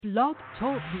Blog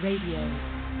Talk Radio.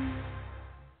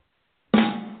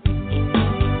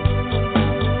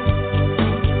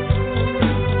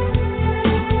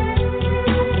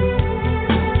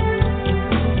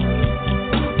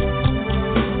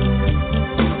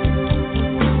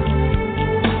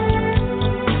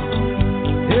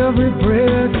 Every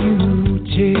breath you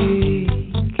take,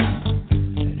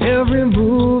 every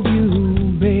move you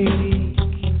make,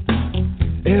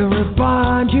 every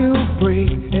bond you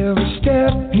break, every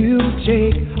step you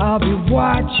take, I'll be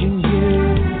watching you.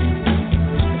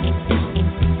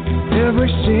 Every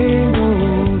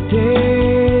single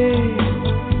day,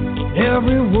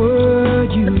 every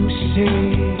word you say,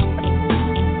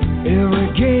 every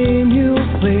game you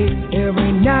play,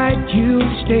 every night you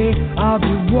stay, I'll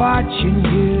be watching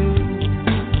you.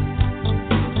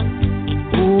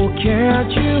 Oh,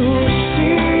 can't you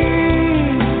see?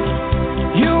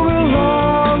 You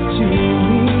belong to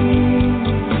me.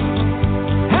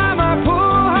 How my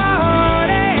poor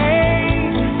heart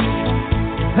aches.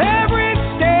 Every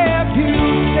step you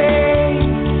take,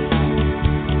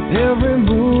 every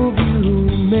move you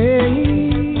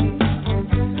make,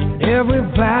 every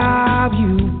vow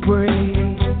you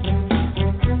break,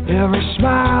 every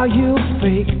smile you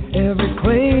fake, every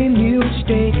claim you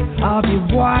stake, I'll be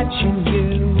watching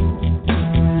you.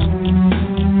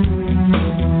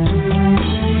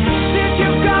 Since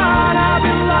you're gone, I've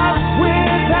been lost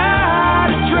without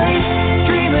a trace.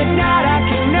 Dream at night, I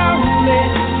can only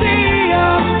see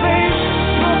your face.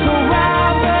 Look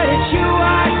around, but it's you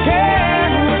I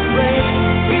can't replace.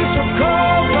 It's so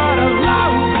cold, but I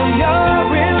long for your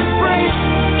embrace.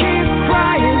 Keep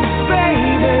crying,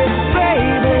 baby,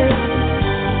 baby.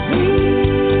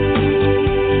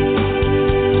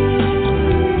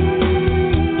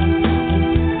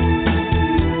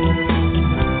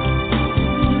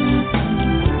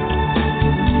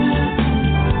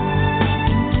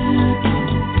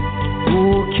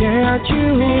 Oh, can't you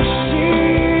see?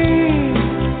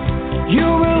 You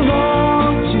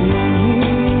belong to me.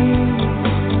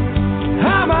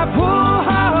 How my poor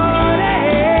heart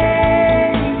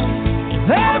aches.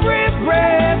 Every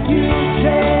breath you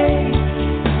take,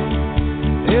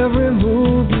 every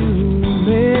move you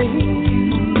make,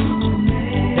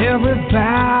 every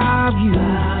vow you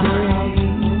break,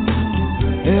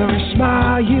 every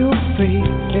smile you fake,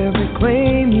 every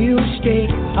claim you stake,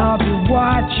 I'll be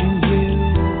watching you.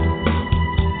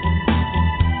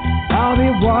 I'll be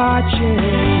watching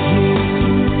you.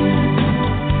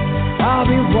 I'll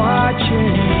be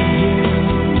watching you.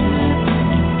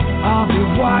 I'll be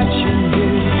watching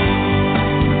you.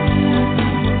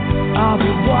 I'll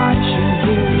be watching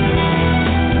you.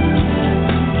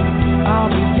 I'll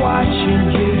be watching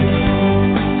you.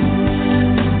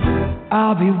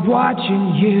 I'll be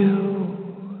watching you.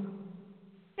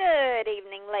 Good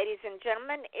evening, ladies and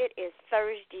gentlemen. It is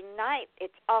Thursday night.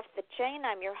 It's Off the Chain.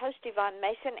 I'm your host, Yvonne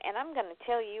Mason, and I'm going to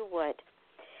tell you what.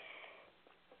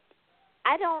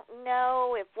 I don't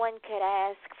know if one could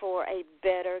ask for a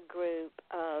better group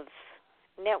of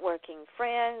networking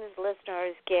friends,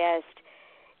 listeners, guests.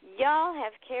 Y'all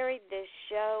have carried this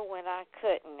show when I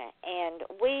couldn't. And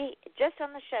we, just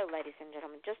on the show, ladies and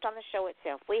gentlemen, just on the show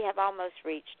itself, we have almost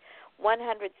reached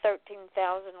 113,000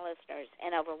 listeners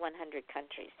in over 100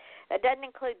 countries. That doesn't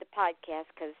include the podcast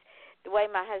because the way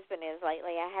my husband is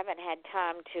lately, I haven't had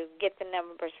time to get the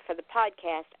numbers for the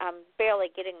podcast. I'm barely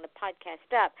getting the podcast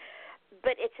up.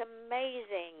 But it's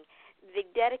amazing the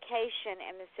dedication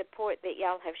and the support that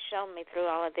y'all have shown me through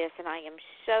all of this, and I am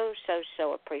so, so,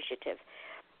 so appreciative.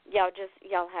 Y'all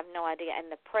have no idea. And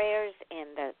the prayers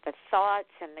and the thoughts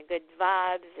and the good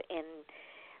vibes, and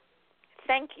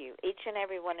thank you, each and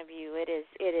every one of you. It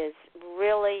is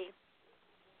really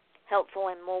helpful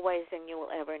in more ways than you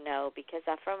will ever know, because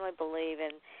I firmly believe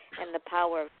in the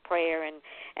power of prayer and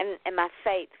my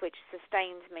faith, which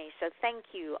sustains me. So thank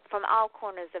you from all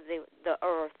corners of the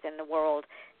earth and the world.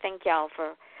 Thank y'all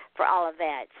for all of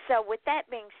that. So with that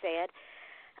being said,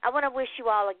 I want to wish you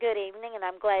all a good evening, and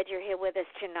I'm glad you're here with us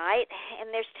tonight. And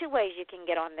there's two ways you can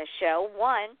get on this show.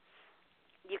 One,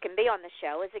 you can be on the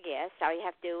show as a guest. All you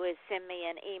have to do is send me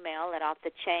an email at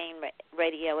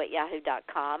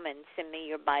offthechainradio@yahoo.com and send me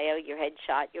your bio, your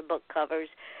headshot, your book covers,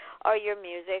 or your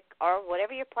music, or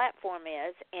whatever your platform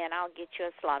is, and I'll get you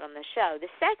a slot on the show.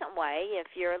 The second way,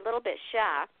 if you're a little bit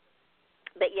shy,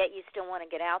 but yet you still want to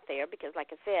get out there, because like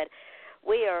I said,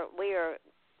 we are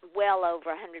well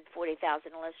over 140,000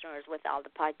 listeners with all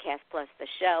the podcasts plus the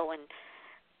show, and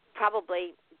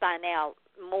probably by now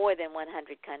more than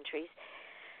 100 countries.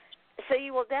 So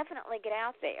you will definitely get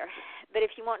out there. But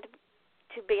if you want to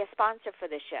be a sponsor for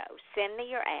the show, send me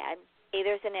your ad,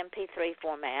 either as an MP3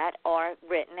 format or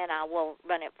written, and I will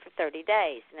run it for 30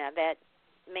 days. Now, that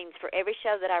means for every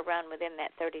show that I run within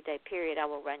that 30-day period, I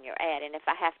will run your ad. And if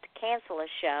I have to cancel a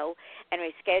show and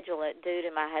reschedule it due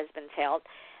to my husband's health,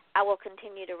 I will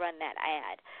continue to run that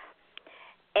ad.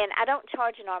 And I don't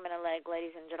charge an arm and a leg,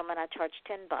 ladies and gentlemen. I charge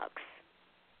 $10.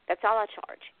 That's all I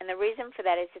charge. And the reason for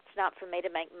that is it's not for me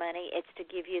to make money. It's to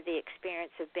give you the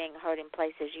experience of being heard in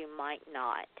places you might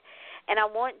not. And I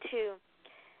want to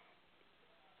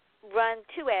run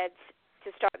 2 ads to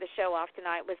start the show off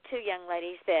tonight with 2 young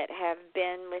ladies that have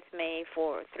been with me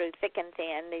through thick and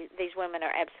thin. These women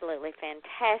are absolutely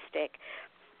fantastic,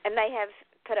 and they have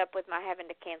put up with my having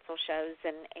to cancel shows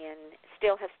and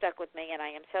still have stuck with me, and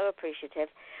I am so appreciative.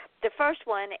 The first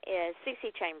one is Cece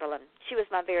Chamberlain. She was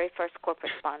my very first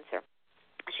corporate sponsor.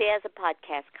 She has a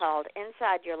podcast called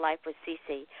Inside Your Life with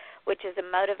Cece, which is a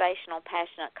motivational,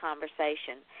 passionate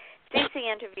conversation. Cece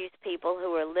interviews people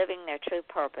who are living their true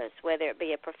purpose, whether it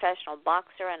be a professional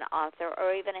boxer, an author,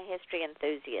 or even a history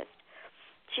enthusiast.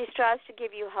 She strives to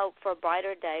give you hope for a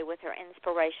brighter day with her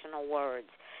inspirational words.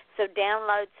 So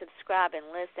download, subscribe,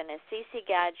 and listen as Cece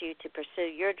guides you to pursue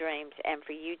your dreams and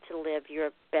for you to live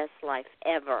your best life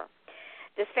ever.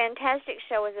 This fantastic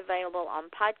show is available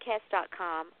on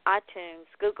podcast.com,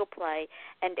 iTunes, Google Play,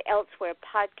 and elsewhere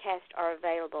podcasts are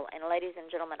available. And ladies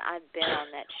and gentlemen, I've been on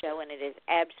that show, and it is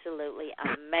absolutely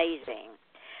amazing.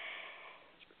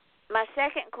 My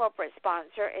second corporate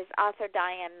sponsor is author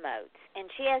Diane Moats, and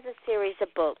she has a series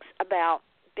of books about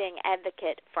being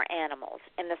advocate for animals.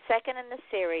 And the second in the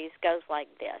series goes like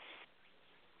this.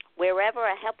 Wherever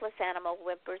a helpless animal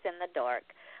whimpers in the dark,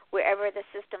 wherever the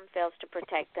system fails to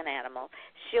protect an animal,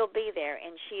 she'll be there,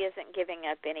 and she isn't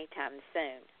giving up anytime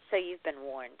soon. So you've been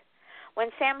warned.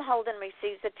 When Sam Holden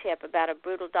receives a tip about a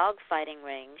brutal dog-fighting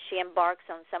ring, she embarks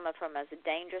on some of her most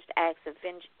dangerous acts of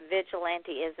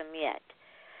vigilantism yet.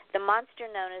 The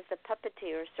monster known as the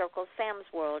puppeteer circles Sam's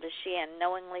world as she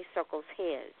unknowingly circles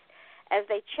his. As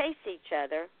they chase each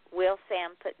other, will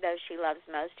Sam put those she loves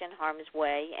most in harm's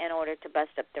way in order to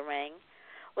bust up the ring?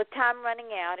 With time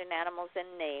running out and animals in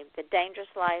need, the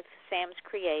dangerous life Sam's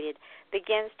created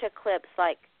begins to eclipse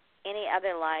like any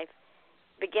other life,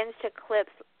 begins to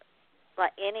eclipse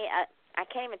like any, I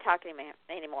can't even talk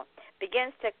anymore,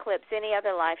 begins to eclipse any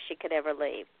other life she could ever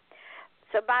lead.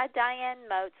 So buy Diane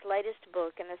Moats' latest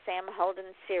book in the Sam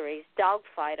Holden series,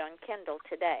 Dogfight, on Kindle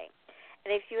today.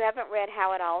 And if you haven't read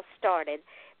how it all started,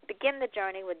 begin the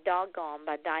journey with Doggone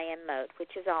by Diane Moat,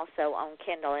 which is also on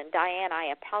Kindle. And Diane,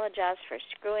 I apologize for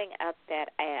screwing up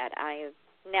that ad. I am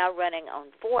now running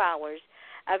on 4 hours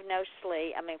of no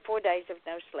sleep, 4 days of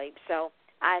no sleep, so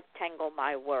I tangle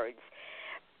my words.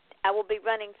 I will be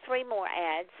running 3 more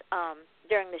ads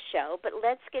during the show, but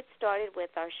let's get started with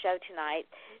our show tonight.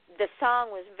 The song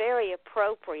was very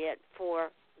appropriate for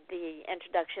the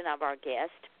introduction of our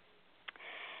guest.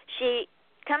 She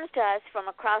comes to us from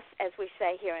across, as we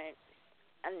say here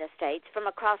in the States, from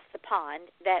across the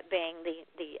pond, that being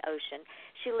the ocean.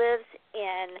 She lives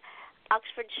in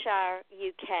Oxfordshire,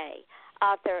 UK.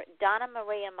 Author Donna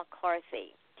Maria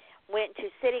McCarthy went to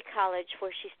City College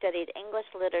where she studied English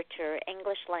literature,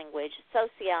 English language,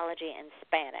 sociology, and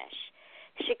Spanish.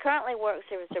 She currently works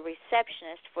as a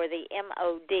receptionist for the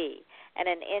MOD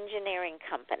and an engineering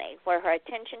company where her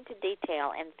attention to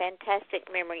detail and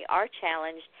fantastic memory are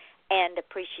challenged and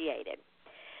appreciated.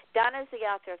 Donna is the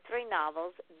author of 3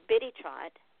 novels, Biddy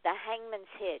Trot, The Hangman's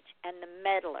Hitch, and The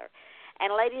Meddler.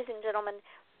 And ladies and gentlemen,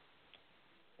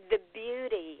 the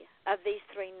beauty of these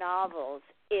 3 novels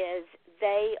is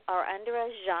they are under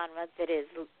a genre that is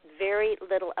very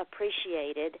little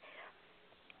appreciated,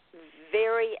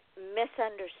 very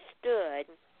misunderstood,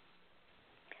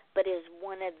 but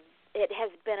it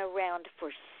has been around for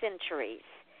centuries.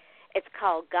 It's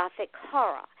called Gothic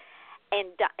horror.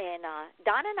 And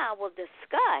Donna and I will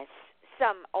discuss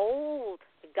some old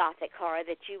Gothic horror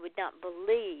that you would not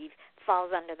believe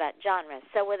falls under that genre.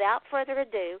 So without further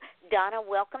ado, Donna,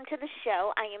 welcome to the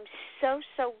show. I am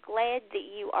so glad that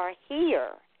you are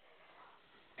here.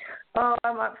 Oh,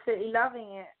 I'm absolutely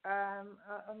loving it.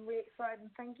 I'm really excited,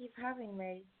 and thank you for having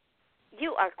me.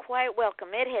 You are quite welcome.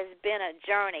 It has been a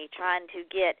journey trying to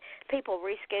get people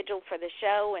rescheduled for the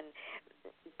show, and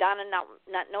Donna not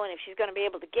knowing if she's going to be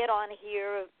able to get on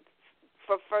here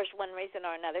for first one reason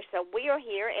or another. So we are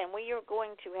here, and we are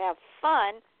going to have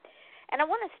fun. And I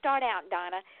want to start out,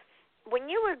 Donna, when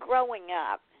you were growing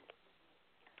up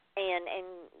and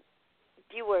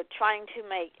you were trying to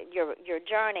make your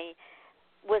journey,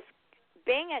 was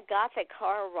being a Gothic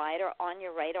horror writer on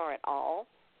your radar at all?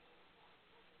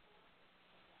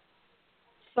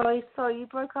 Sorry, you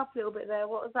broke up a little bit there.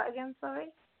 What was that again, sorry?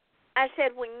 I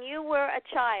said, when you were a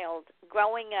child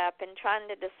growing up and trying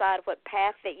to decide what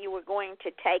path that you were going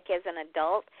to take as an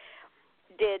adult,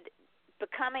 did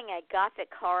becoming a Gothic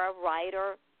horror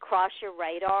writer cross your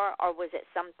radar, or was it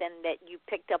something that you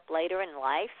picked up later in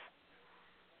life?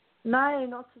 No,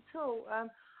 not at all.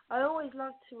 I always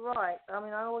loved to write. I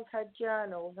mean, I always had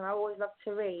journals, and I always loved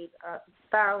to read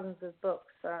thousands of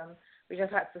books, which I've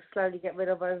had to slowly get rid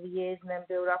of over the years and then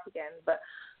build up again. But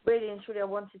really and truly, I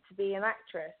wanted to be an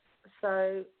actress.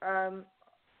 So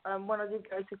when I did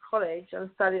go to college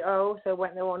and studied, I also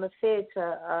went there on a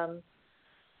theatre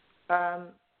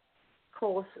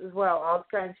course as well. I was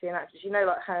going to be an actress. You know,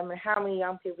 like how many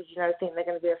young people do you know think they're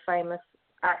going to be a famous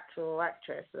actor or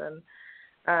actress?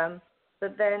 And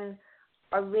but then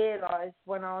I realised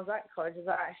when I was at college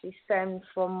that actually stemmed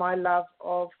from my love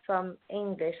of some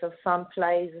English, of some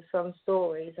plays, of some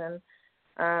stories,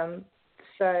 and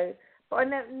so. But I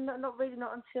never, not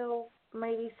until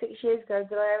maybe 6 years ago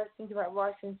did I ever think about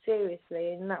writing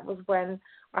seriously, and that was when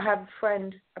I had a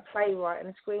friend, a playwright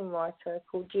and a screenwriter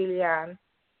called Julianne,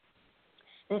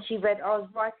 and she read. I was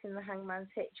writing The Hangman's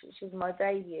Hitch, which was my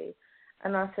debut,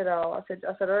 and I said, I don't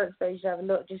suppose you should have a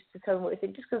look just to tell me what you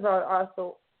think, just because I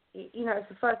thought, you know, it's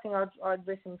the first thing I'd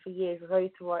written for years. I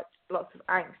used to write lots of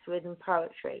angst-ridden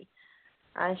poetry.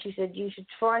 And she said, you should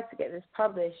try to get this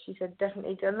published. She said,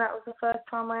 definitely do. And that was the first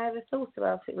time I ever thought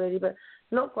about it, really, but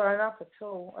not growing up at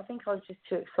all. I think I was just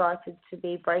too excited to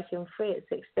be breaking free at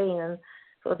 16 and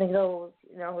sort of thinking, oh,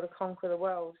 you know, I want to conquer the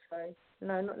world. So,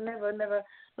 no, never,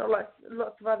 not like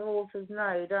lots of other authors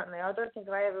know, don't they? I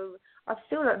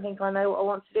still don't think I know what I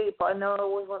want to do, but I know I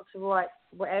always want to write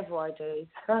whatever I do.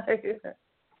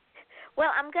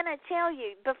 Well, I'm going to tell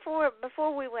you,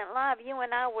 before we went live, you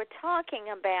and I were talking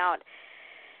about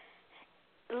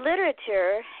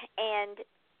literature and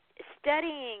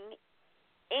studying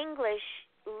English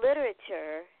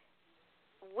literature.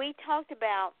 We talked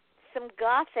about some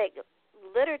Gothic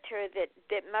literature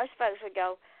that most folks would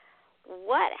go,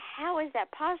 what? How is that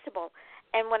possible?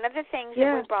 And one of the things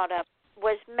that we brought up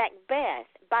was Macbeth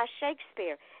by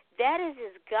Shakespeare. That is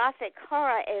as Gothic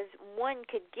horror as one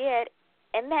could get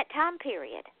in that time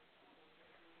period.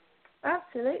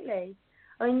 Absolutely.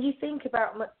 I mean, you think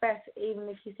about Macbeth, even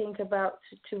if you think about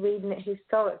to reading it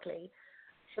historically.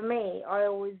 For me, I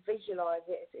always visualise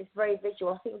it. It's very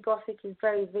visual. I think Gothic is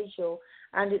very visual,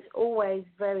 and it's always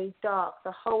very dark.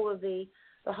 The whole of the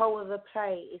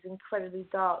play is incredibly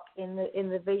dark in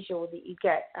the visual that you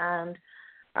get, and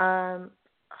I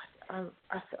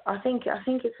think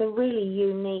it's a really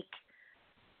unique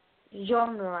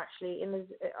genre, actually.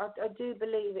 I do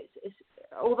believe it's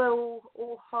although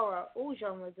all horror, all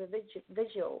genres are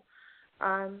visual,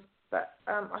 but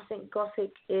I think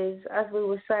Gothic is, as we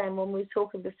were saying when we were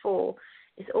talking before,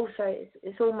 it's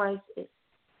almost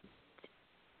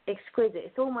exquisite.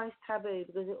 It's almost taboo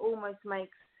because it almost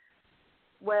makes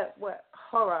where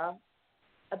horror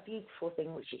a beautiful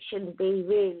thing, which it shouldn't be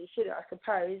really, should it, I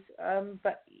suppose?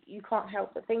 But you can't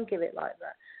help but think of it like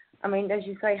that. I mean, as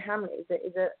you say, Hamlet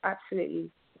is an absolutely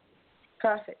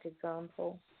perfect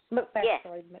example. Macbeth, yes.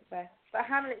 Sorry, Macbeth. But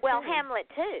Hamlet well, too. Hamlet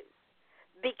too,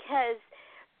 because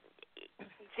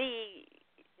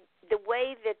the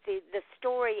way that the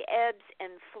story ebbs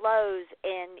and flows,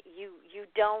 and you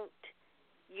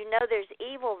know there's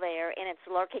evil there, and it's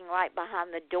lurking right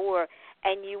behind the door,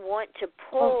 and you want to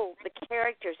pull the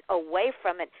characters away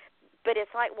from it, but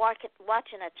it's like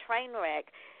watching a train wreck.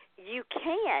 You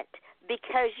can't,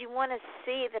 because you want to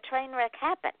see the train wreck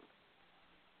happen.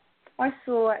 I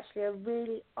saw actually a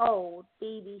really old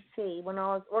BBC when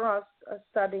I was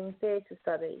studying theatre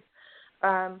studies,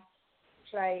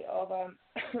 play of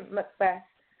Macbeth,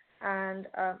 and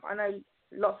I know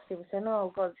lots of people saying,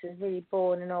 "Oh God, this is really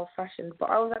boring and old-fashioned," but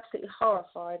I was absolutely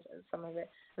horrified at some of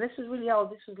it. And this was really old.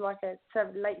 This was like a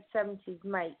late 70s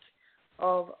make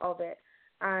of it,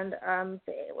 and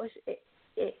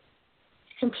it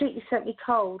completely sent me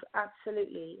cold,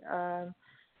 absolutely.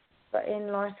 But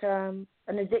in like an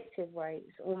addictive way,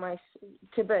 it's almost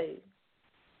taboo.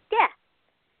 Yeah.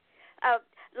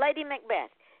 Lady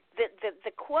Macbeth,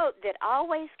 the quote that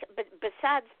always,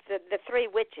 besides the three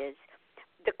witches,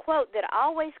 the quote that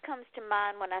always comes to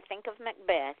mind when I think of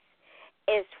Macbeth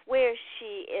is where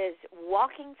she is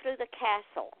walking through the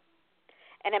castle.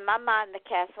 And in my mind, the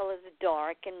castle is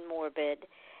dark and morbid.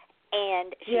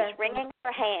 And she's wringing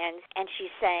her hands, and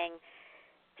she's saying,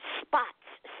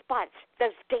 spots,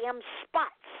 those damn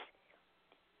spots.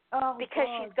 Oh, because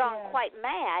God, she's gone quite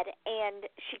mad, and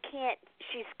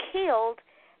she's killed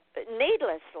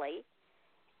needlessly,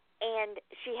 and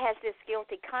she has this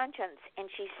guilty conscience, and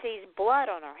she sees blood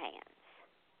on her hands.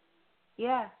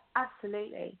 Yeah,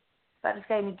 absolutely. That just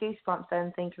gave me goosebumps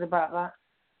then thinking about that.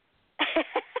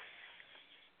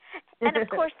 And of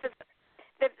course,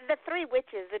 the three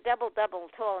witches, the double,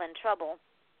 toil and trouble,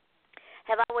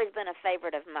 have always been a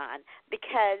favorite of mine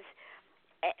because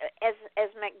as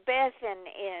Macbeth and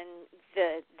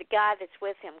the guy that's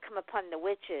with him come upon the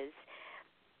witches,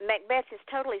 Macbeth is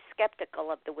totally skeptical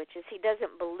of the witches. He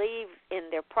doesn't believe in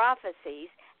their prophecies,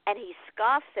 and he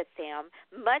scoffs at them,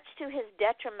 much to his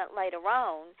detriment later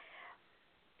on.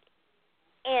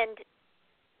 And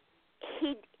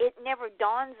it never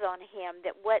dawns on him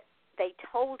that what they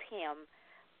told him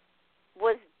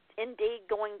was indeed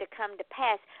going to come to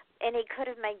pass, and he could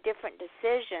have made different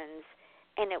decisions,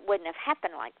 and it wouldn't have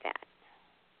happened like that.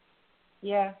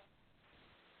 Yeah.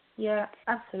 Yeah,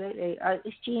 absolutely.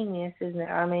 It's genius, isn't it?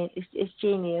 I mean, it's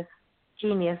genius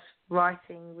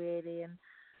writing, really. And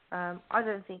I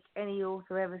don't think any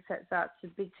author ever sets out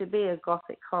to be a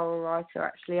gothic horror writer.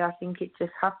 Actually, I think it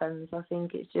just happens. I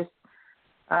think it's just,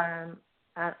 and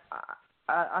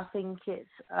I think it's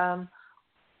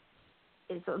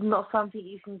not something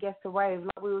you can get away with,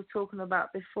 like we were talking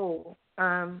about before.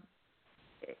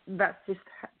 That's just,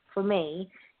 for me,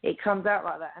 it comes out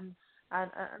like that. And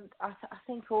I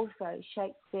think also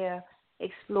Shakespeare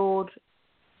explored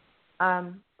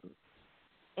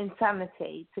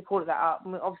insanity, to call it that. I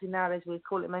mean, obviously nowadays we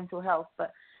call it mental health,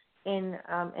 but in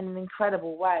an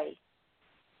incredible way.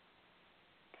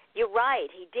 You're right,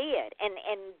 he did, and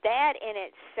that in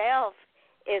itself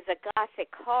is a gothic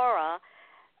horror.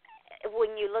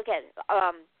 When you look at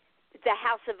The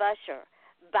House of Usher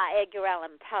by Edgar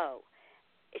Allan Poe,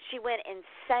 she went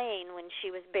insane when she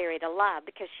was buried alive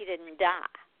because she didn't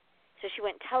die. So she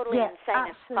went totally insane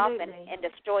and coffin and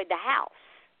destroyed the house.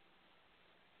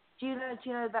 Do you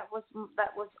know that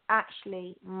was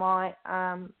actually my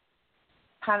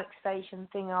panic station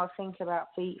thing I was thinking about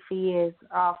for years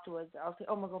afterwards. I was like,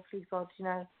 oh my God, please God,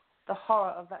 the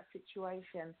horror of that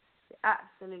situation, the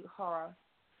absolute horror.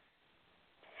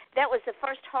 That was the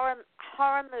first horror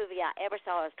movie I ever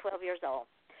saw. I was 12 years old.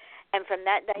 And from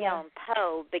that day on,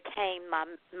 Poe became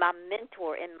my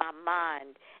mentor in my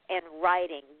mind in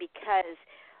writing, because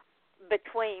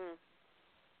between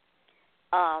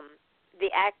the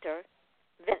actor,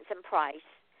 Vincent Price,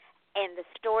 and the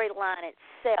storyline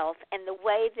itself and the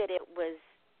way that it was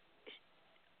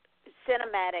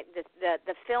cinematic,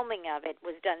 the filming of it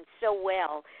was done so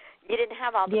well. You didn't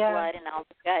have all the blood and all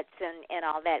the guts and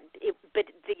all that, but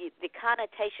the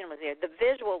connotation was there. The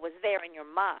visual was there in your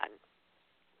mind.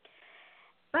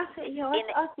 That's it.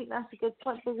 I think that's a good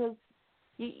point, because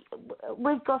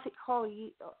with Gothic horror,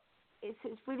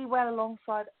 it's really well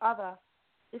alongside other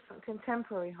different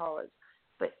contemporary horrors,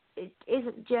 but it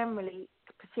isn't generally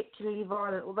particularly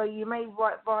violent. Although you may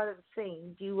write violent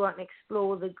scenes, you won't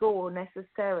explore the gore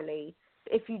necessarily.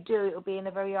 If you do, it'll be in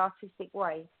a very artistic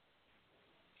way,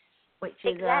 which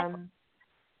is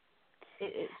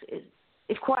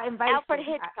it's quite invasive. Alfred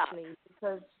Hitchcock, actually,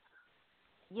 because.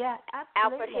 Yeah, absolutely.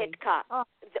 Alfred Hitchcock,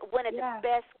 one of the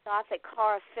best Gothic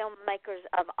horror filmmakers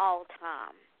of all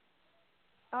time.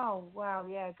 Oh, wow,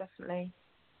 yeah, definitely.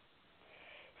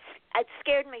 It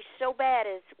scared me so bad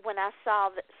as when I saw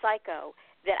Psycho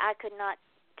that I could not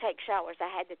take showers. I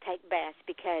had to take baths,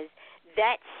 because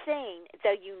that scene,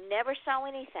 though you never saw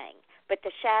anything but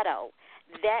the shadow,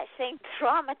 that scene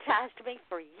traumatized me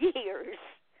for years.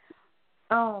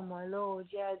 Oh, my Lord,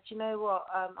 yeah. Do you know what?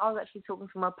 I was actually talking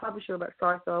to my publisher about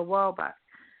Psycho a while back,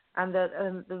 and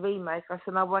the remake. I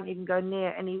said I won't even go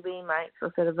near any remakes, I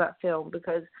said, of that film,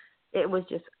 because it was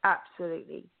just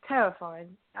absolutely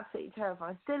terrifying. Absolutely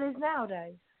terrifying. Still is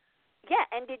nowadays. Yeah,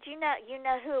 and did you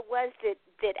know who it was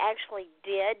that actually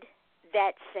did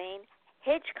that scene?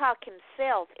 Hitchcock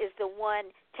himself is the one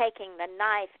taking the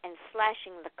knife and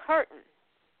slashing the curtain.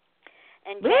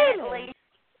 And Janet Leigh,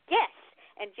 yes.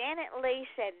 And Janet Leigh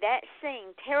said that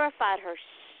scene terrified her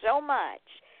so much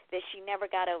that she never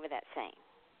got over that scene.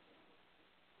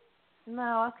 No,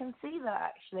 I can see that,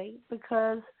 actually,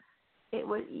 because it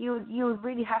would you would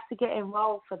really have to get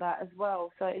involved for that as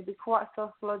well. So it'd be quite a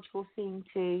psychological scene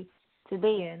to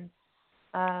be in.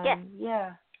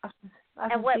 Yeah, I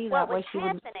can see that. What was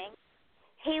happening?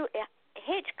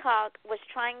 Hitchcock was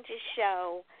trying to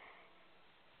show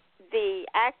the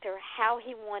actor how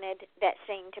he wanted that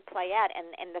scene to play out,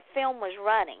 and the film was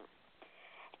running,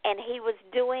 and he was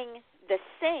doing the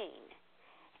scene,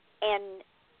 and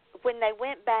when they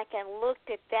went back and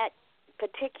looked at that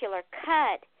particular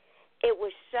cut, it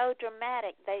was so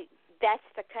dramatic. That's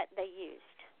the cut they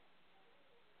used.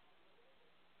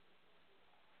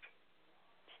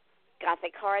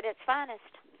 Gothic horror at its finest.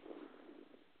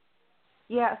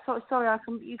 Yeah, sorry,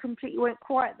 you completely went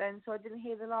quiet then, so I didn't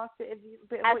hear the last bit of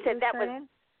what I you said were that saying.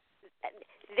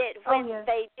 that when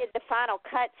they did the final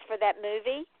cuts for that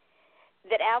movie,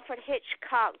 that Alfred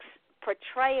Hitchcock's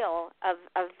portrayal of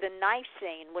the knife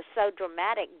scene was so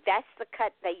dramatic. That's the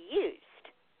cut they used.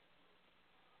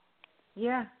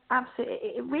 Yeah, absolutely.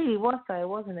 It really was though,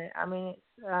 wasn't it? I mean,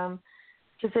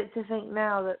 it's to think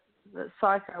now that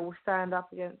Psycho will stand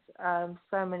up against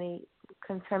so many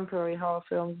contemporary horror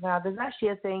films now. There's actually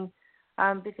a thing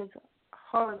because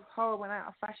horror went out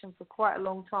of fashion for quite a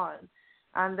long time,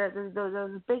 and there was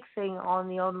a big thing on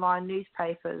the online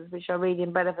newspapers, which I read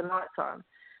in bed at night time,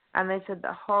 and they said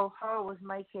that horror was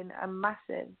making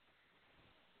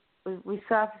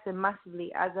resurfacing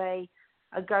massively as a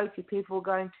go-to. People were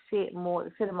going to see it more at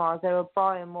the cinemas. They were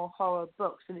buying more horror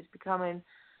books, and it's becoming.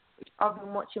 I've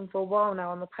been watching for a while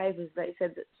now on the papers. They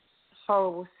said that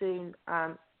horror will soon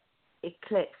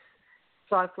eclipse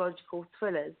psychological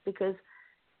thrillers because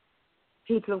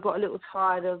people have got a little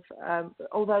tired of.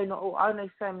 Although not all, I know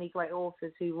so many great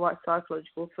authors who write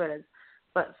psychological thrillers,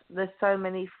 but there's so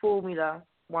many formula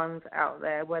ones out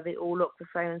there where they all look the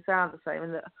same and sound the same,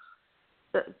 and that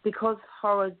because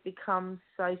horror's become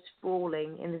so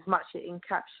sprawling in as much it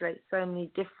encapsulates so many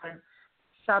different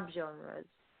subgenres,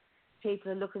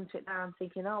 people are looking to it now and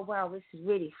thinking, oh wow, this is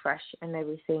really fresh and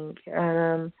everything.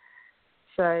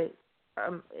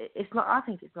 It's not. I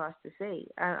think it's nice to see.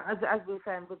 And as we were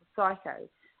saying with Psycho,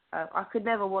 I could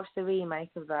never watch the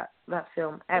remake of that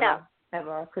film ever.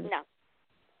 I couldn't. No.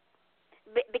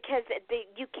 Because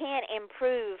you can't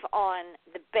improve on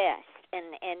the best,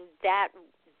 and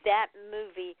that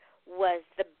movie was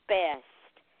the best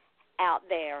out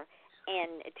there,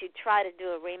 and to try to do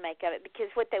a remake of it, because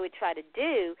what they would try to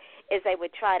do is they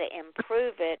would try to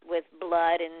improve it with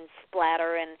blood and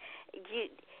splatter, and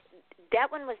that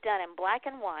one was done in black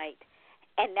and white,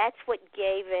 and that's what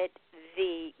gave it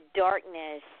the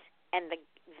darkness and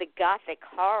the gothic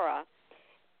horror.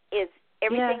 Is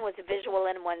everything was visual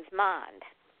in one's mind.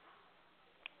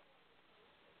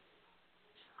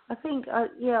 I think I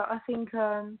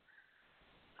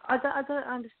don't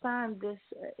understand this.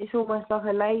 It's almost like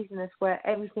a laziness where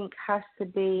everything has to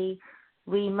be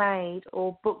remade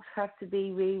or books have to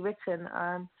be rewritten.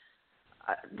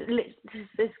 This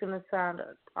is going to sound,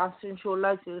 I'm sure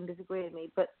loads of people disagree with me,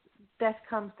 but Death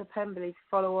Comes to Pemberley to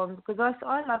follow on, because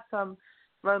I love some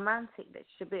romantic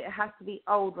literature, but it has to be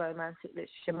old romantic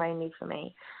literature mainly for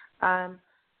me.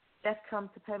 Death Comes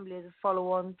to Pemberley is a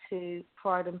follow-on to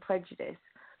Pride and Prejudice.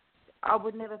 I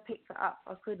would never pick that up.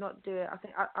 I could not do it. I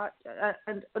think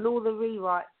and all the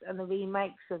rewrites and the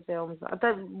remakes of films, I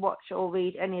don't watch or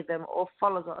read any of them or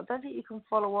follow them. I don't think you can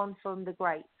follow on from the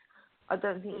greats. I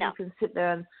don't think you can sit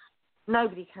there and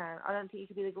nobody can. I don't think you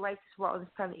can be the greatest writer on this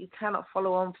planet. You cannot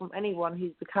follow on from anyone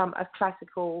who's become a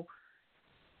classical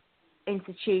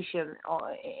institution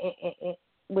or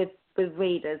with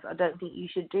readers. I don't think you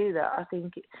should do that. I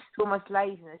think it's almost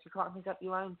laziness. You can't think up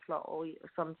your own plot or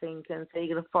something, and so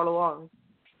you're going to follow on.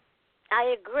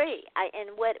 I agree.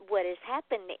 And what has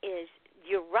happened is,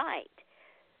 you're right.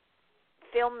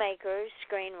 Filmmakers,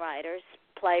 screenwriters,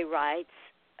 playwrights,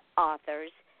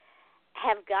 authors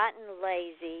have gotten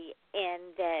lazy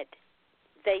in that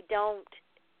they don't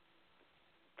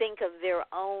think of their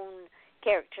own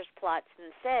characters, plots,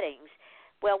 and settings.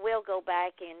 Well, we'll go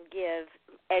back and give,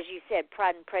 as you said,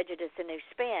 Pride and Prejudice a new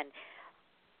spin.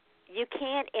 You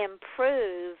can't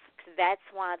improve. That's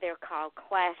why they're called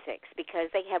classics, because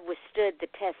they have withstood the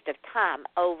test of time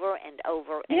over and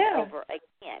over and over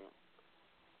again.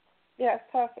 Yeah, it's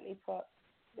perfectly put.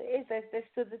 It is. They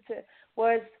stood the test.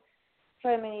 Whereas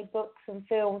so many books and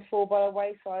films fall by the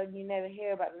wayside and you never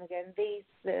hear about them again.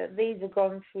 These have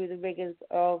gone through the rigors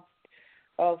of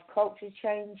culture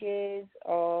changes,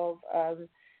 of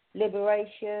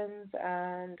liberations,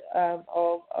 and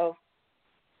of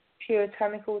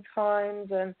puritanical times,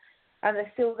 and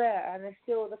they're still there, and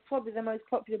they're probably the most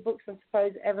popular books, I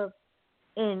suppose, ever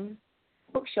in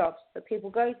bookshops that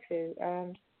people go to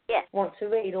and want to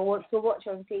read or want to watch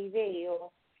on TV.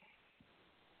 Or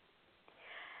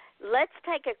let's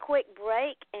take a quick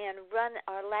break and run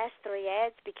our last 3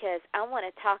 ads, because I want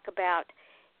to talk about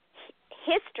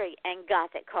history and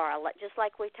Gothic horror, just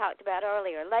like we talked about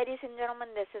earlier. Ladies and gentlemen,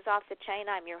 this is Off the Chain.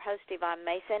 I'm your host, Yvonne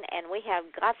Mason, and we have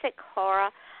Gothic horror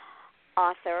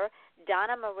author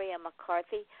Donna Maria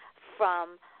McCarthy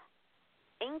from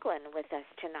England with us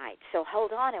tonight. So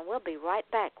hold on, and we'll be right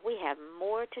back. We have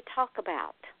more to talk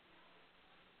about.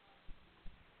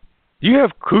 Do you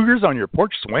have cougars on your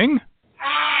porch swing?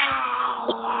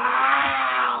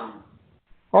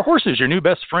 Our horse is your new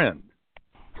best friend.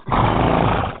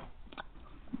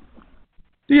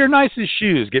 Do your nicest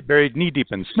shoes get buried knee-deep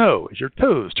in snow as your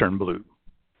toes turn blue?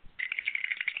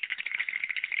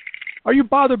 Are you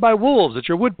bothered by wolves at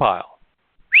your woodpile?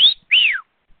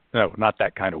 No, not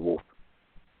that kind of wolf.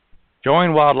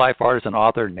 Join wildlife artist and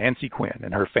author Nancy Quinn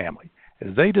and her family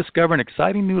as they discover an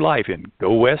exciting new life in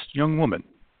Go West, Young Woman,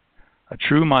 a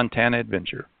true Montana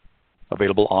adventure.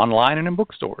 Available online and in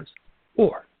bookstores.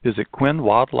 Or visit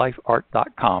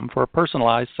QuinnWildlifeArt.com for a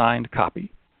personalized signed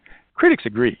copy. Critics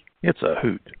agree, it's a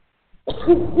hoot.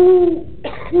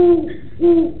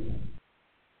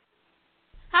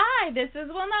 Hi, this is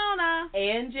Winona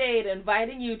and Jade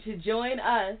inviting you to join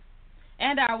us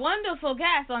and our wonderful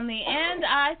guests on the And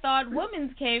I Thought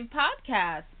Women's Cave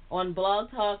podcast on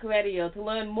Blog Talk Radio to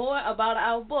learn more about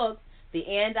our books, the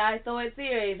And I Thought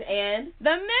series, and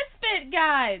the Misfit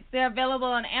Guides. They're available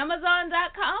on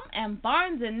Amazon.com and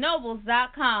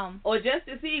BarnesandNobles.com. Or just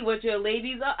to see what your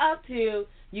ladies are up to,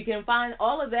 you can find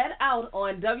all of that out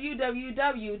on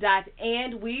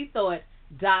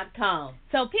www.andwethought.com.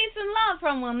 So peace and love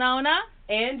from Winona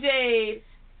and Jade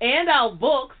and our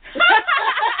books.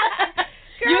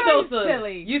 You're so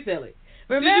silly. You silly.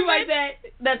 Remember, did you like that?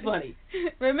 That's funny.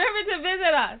 Remember to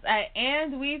visit us at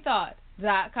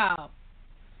andwethought.com.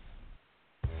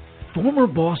 Former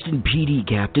Boston PD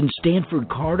Captain Stanford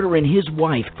Carter and his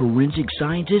wife, forensic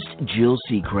scientist Jill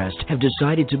Seacrest, have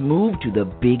decided to move to the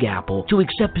Big Apple to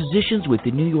accept positions with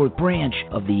the New York branch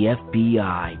of the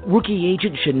FBI. Rookie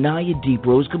agent Shania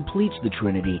Deeprose completes the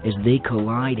trinity as they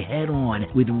collide head-on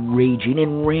with raging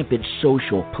and rampant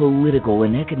social, political,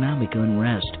 and economic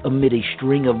unrest amid a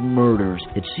string of murders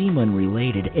that seem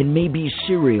unrelated and may be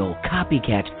serial,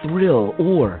 copycat, thrill,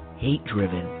 or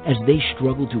hate-driven. As they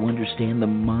struggle to understand the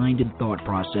mind and thought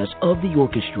process of the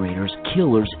orchestrators,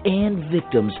 killers, and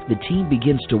victims, the team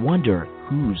begins to wonder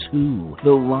who's who.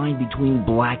 The line between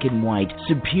black and white,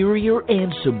 superior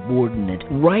and subordinate,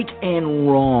 right and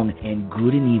wrong, and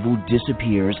good and evil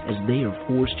disappears as they are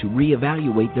forced to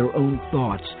reevaluate their own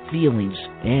thoughts, feelings,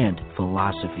 and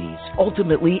philosophies.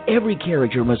 Ultimately, every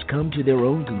character must come to their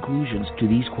own conclusions to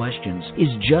these questions. Is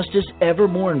justice ever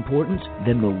more important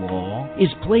than the law?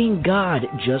 Is playing God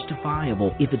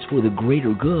justifiable if it's for the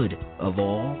greater good of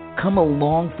all? Come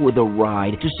along for the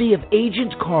ride to see if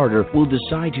Agent Carter will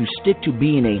decide to stick to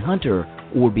being a hunter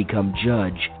or become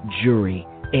judge, jury,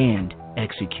 and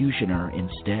executioner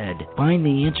instead. Find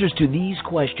the answers to these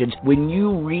questions when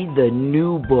you read the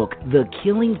new book, The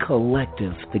Killing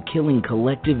Collective. The Killing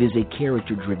Collective is a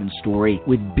character-driven story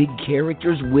with big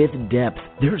characters with depth.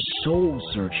 They're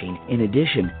soul-searching in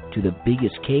addition to the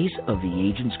biggest case of the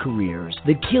agents' careers.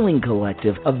 The Killing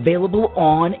Collective, available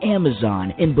on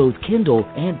Amazon in both Kindle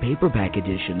and paperback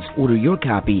editions. Order your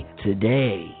copy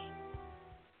today.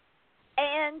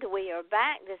 And we are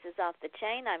back. This is Off the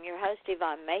Chain. I'm your host,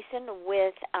 Yvonne Mason,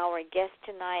 with our guest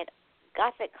tonight,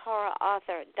 Gothic horror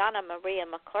author Donna Maria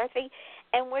McCarthy.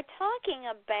 And we're talking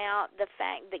about the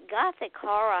fact that Gothic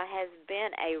horror has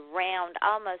been around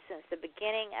almost since the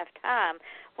beginning of time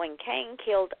when Cain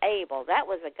killed Abel. That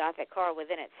was a Gothic horror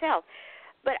within itself.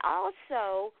 But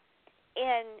also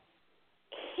in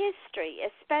history,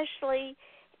 especially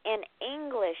in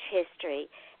English history.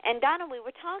 And Donna, we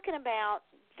were talking about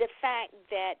the fact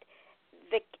that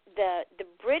the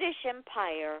British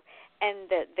Empire and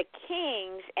the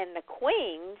kings and the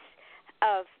queens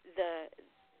of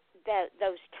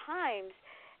those times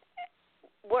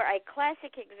were a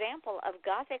classic example of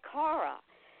Gothic horror.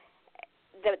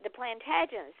 The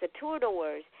Plantagenets, the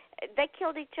Tudors, they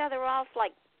killed each other off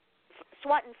like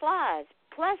swatting flies.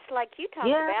 Plus, like you talked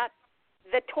about,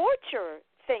 the torture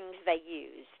things they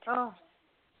used. Oh,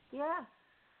 yeah,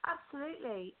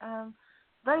 absolutely.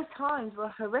 Those times were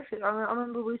horrific. I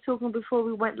remember we were talking before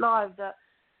we went live that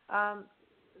obviously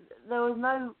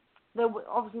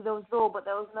there was law, but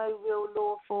there was no real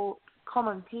law for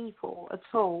common people at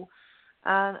all.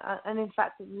 And in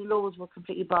fact, the laws were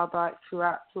completely barbaric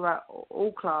throughout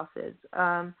all classes.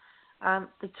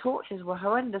 The tortures were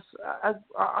horrendous.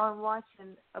 I'm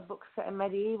writing a book set in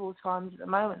medieval times at the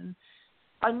moment.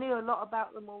 I knew a lot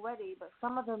about them already, but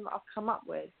some of them I've come up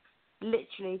with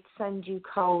literally send you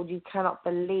cold. You cannot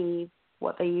believe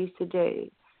what they used to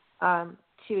do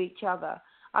to each other.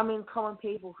 I mean, common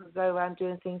people could go around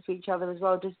doing things to each other as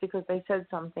well just because they said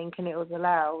something and it was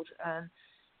allowed. And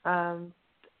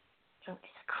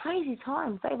it's crazy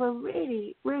times. They were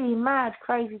really, really mad,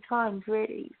 crazy times,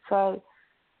 really. So,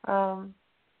 And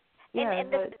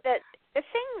the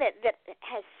thing that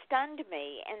has stunned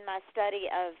me in my study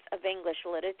of English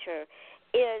literature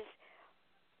is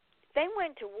they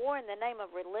went to war in the name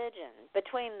of religion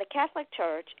between the Catholic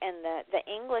Church and the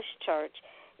English Church.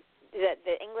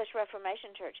 the English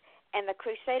Reformation Church, and the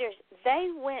Crusaders, they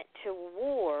went to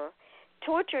war,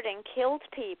 tortured and killed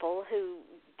people who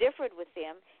differed with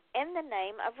them in the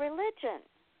name of religion.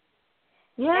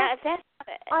 Yeah. Now,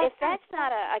 if that's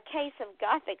not a case of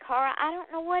Gothic horror, I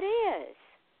don't know what is.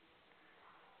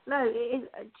 No, it is.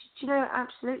 Do you know,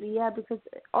 absolutely, yeah, because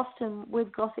often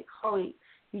with Gothic horror,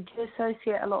 you do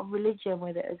associate a lot of religion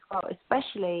with it as well,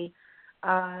 especially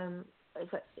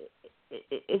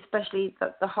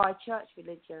the high church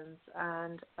religions.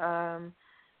 And,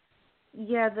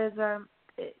 there's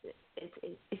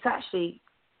it's actually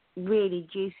really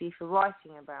juicy for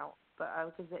writing about,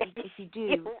 but because if you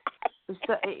do,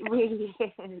 it really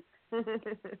is.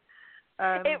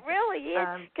 It really is,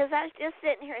 because I was just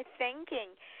sitting here thinking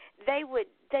they would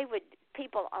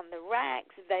people on the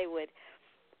racks, they would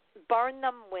burn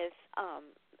them with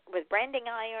branding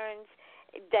irons.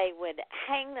 They would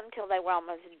hang them till they were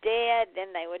almost dead.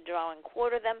 Then they would draw and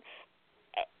quarter them.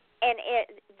 And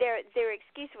their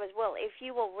excuse was, well, if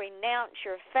you will renounce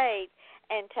your faith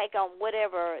and take on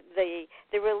whatever the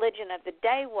religion of the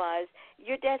day was,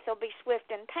 your death will be swift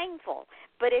and painful.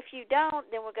 But if you don't,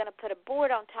 then we're going to put a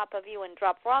board on top of you and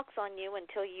drop rocks on you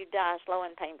until you die a slow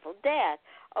and painful death.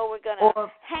 Or we're going to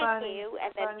hang you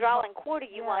and then draw and quarter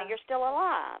you while you're still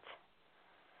alive.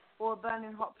 Or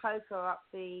burning hot poker up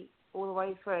all the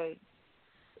way through.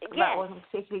 Yes. That wasn't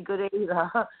particularly good either.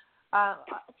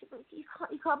 You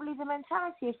can't believe the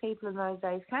mentality of people in those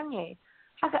days, can you?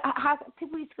 How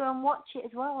people used to go and watch it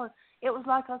as well. It was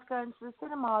like us going to the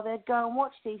cinema. They'd go and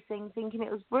watch these things thinking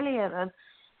it was brilliant. And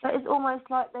so it's almost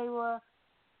like they were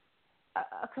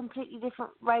a completely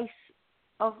different race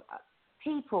of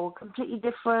people, completely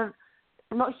different,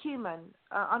 not human.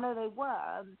 I know they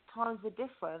were. Times were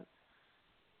different.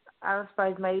 I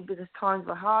suppose maybe because times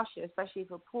were harsher, especially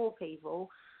for poor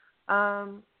people.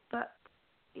 But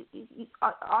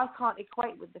I can't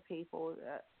equate with the people.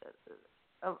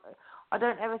 I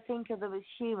don't ever think of them as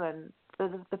human.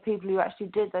 The people who actually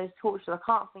did those tortures, I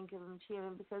can't think of them as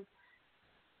human because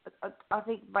I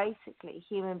think basically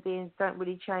human beings don't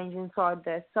really change inside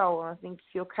their soul. And I think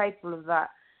if you're capable of that,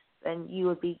 then you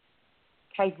would be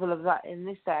capable of that in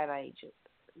this day and age.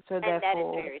 So and therefore, that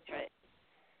is very true.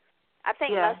 I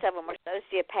think most of them were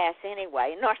sociopaths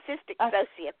anyway, narcissistic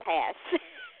sociopaths.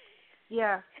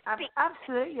 Yeah,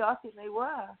 absolutely. I think they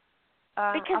were.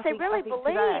 Because they really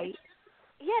believed.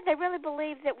 Yeah, they really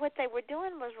believed that what they were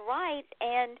doing was right,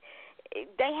 and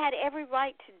they had every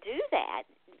right to do that.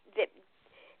 That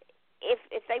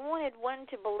if they wanted one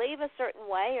to believe a certain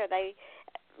way, or they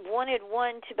wanted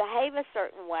one to behave a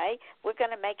certain way, we're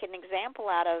going to make an example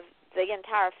out of the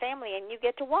entire family, and you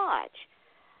get to watch.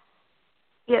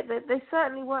 Yeah, they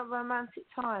certainly weren't romantic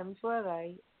times, were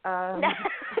they? Not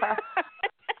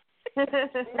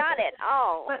at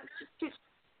all. But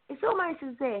it's almost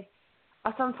as if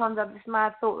I sometimes have this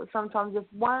mad thought that sometimes if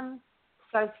one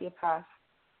sociopath,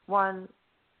 one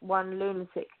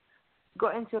lunatic,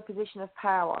 got into a position of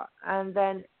power and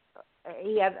then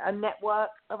he had a network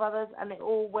of others and it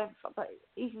all went. But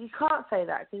you can't say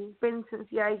that because it's been since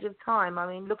the age of time. I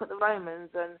mean, look at the Romans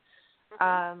and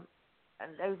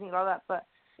everything like that. But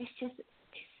it's just,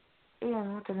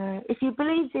 I don't know. If you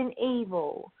believed in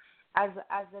evil as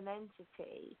an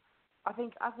entity, I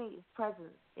think it's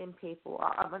present in people.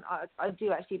 I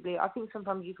do actually believe. I think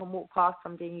sometimes you can walk past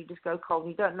somebody and you just go cold.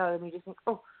 And you don't know them. You just think,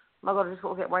 oh my God, I just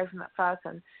got to get away from that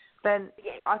person. Then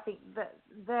I think that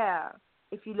there,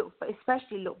 if you look,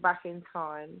 especially look back in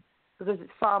time, because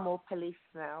it's far more police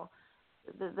now,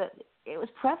 that it was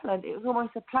prevalent. It was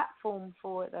almost a platform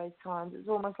for it those times. It was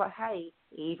almost like, hey,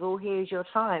 evil, here's your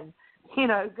time.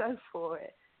 Go for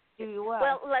it. Do your work.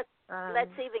 Well,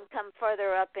 let's even come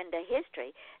further up into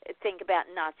history. Think about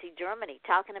Nazi Germany,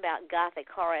 talking about Gothic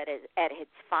horror at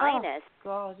its finest.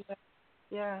 Oh, God,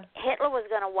 yeah. Hitler was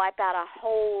going to wipe out a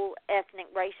whole ethnic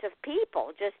race of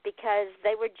people just because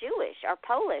they were Jewish or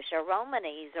Polish or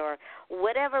Romanese or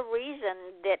whatever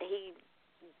reason that he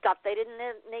thought they didn't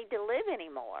need to live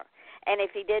anymore. And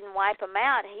if he didn't wipe them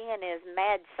out, he and his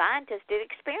mad scientists did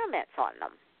experiments on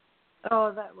them.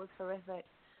 Oh, that was horrific.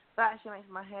 That actually makes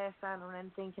my hair stand on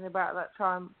end thinking about that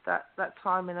time. That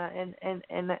time in it, and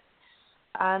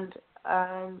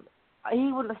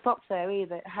he wouldn't have stopped there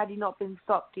either. Had he not been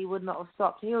stopped, he would not have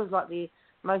stopped. He was like the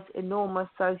most enormous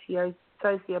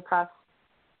sociopath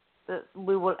that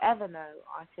we will ever know.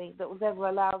 I think that was ever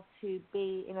allowed to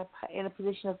be in a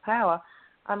position of power.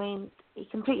 I mean, he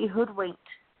completely hoodwinked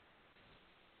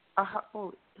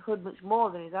more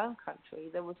than his own country.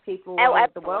 There was people all over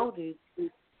the world who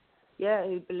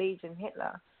believed in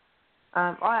Hitler.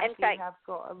 I actually have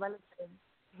got a relative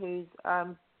whose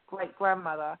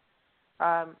great-grandmother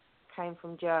came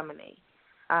from Germany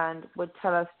and would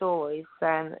tell her stories,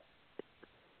 then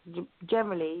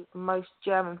generally most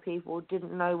German people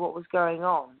didn't know what was going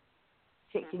on,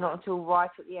 particularly not until right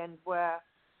at the end where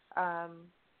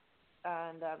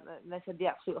they said the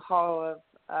absolute horror of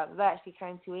they actually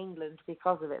came to England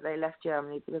because of it. They left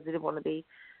Germany because they didn't want to be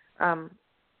a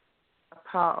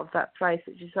part of that place,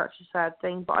 which is such a sad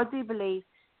thing. But I do believe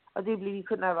you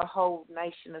couldn't have a whole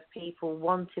nation of people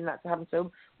wanting that to happen.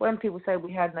 So when people say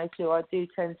we had no clue, I do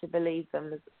tend to believe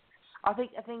them. I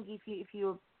think if you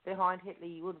were behind Hitler,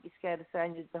 you wouldn't be scared of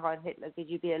saying you're behind Hitler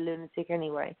because you'd be a lunatic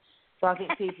anyway. So I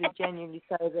think people who genuinely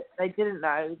say that they didn't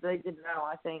know,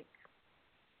 I think.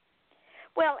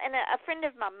 Well, and a friend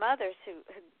of my mother's who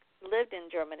lived in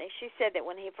Germany, she said that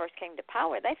when he first came to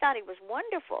power, they thought he was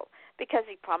wonderful because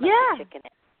he promised the chicken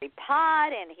in every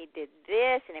pot, and he did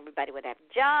this, and everybody would have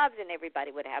jobs, and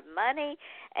everybody would have money,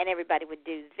 and everybody would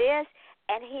do this,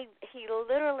 and he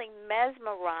literally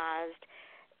mesmerized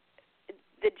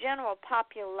the general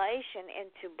population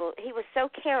he was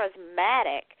so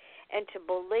charismatic into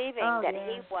believing that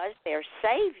he was their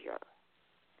savior.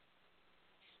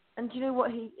 And do you know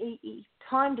what? He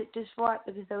timed it just right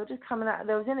because they were just coming out.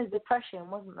 They was in a depression,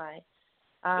 wasn't they?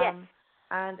 Yes.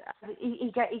 And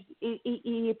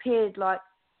he appeared like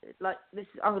this.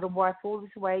 I'm going to wipe all this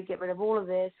away, get rid of all of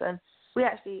this. And we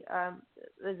actually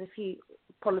there's a few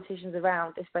politicians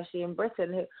around, especially in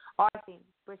Britain, who I think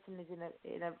Britain is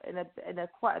in a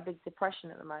quite a big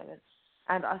depression at the moment.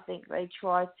 And I think they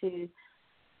try to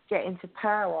get into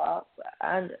power,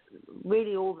 and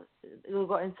really all they've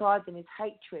got inside them is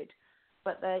hatred.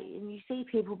 But and you see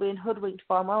people being hoodwinked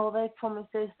by them. Oh, they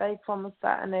promised this, they promised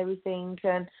that, and everything.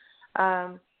 And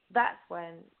that's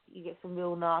when you get some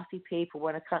real nasty people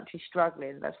when a country's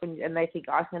struggling. That's when, and they think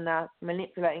I can now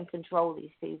manipulate and control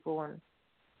these people. And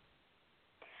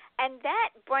that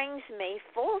brings me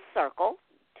full circle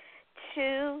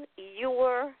to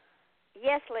your.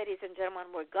 Yes, ladies and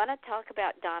gentlemen, we're going to talk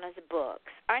about Donna's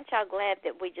books. Aren't y'all glad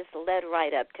that we just led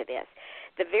right up to this?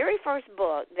 The very first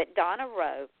book that Donna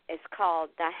wrote is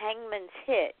called The Hangman's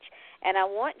Hitch, and I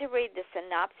want to read the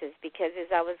synopsis because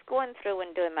as I was going through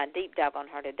and doing my deep dive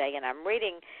on her today and I'm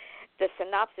reading the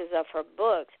synopsis of her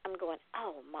books, I'm going,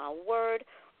 oh, my word,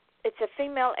 it's a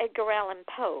female Edgar Allan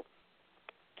Poe.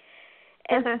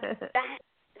 And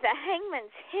the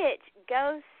Hangman's Hitch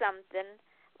goes something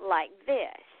like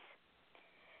this.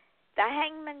 The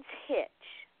Hangman's Hitch,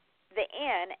 the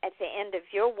inn at the end of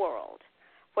your world,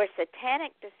 where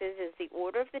satanic is the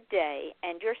order of the day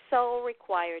and your soul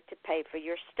required to pay for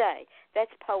your stay.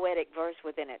 That's poetic verse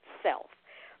within itself.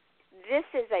 This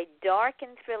is a dark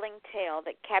and thrilling tale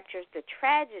that captures the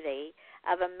tragedy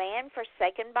of a man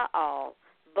forsaken by all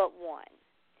but one.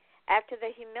 After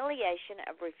the humiliation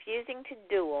of refusing to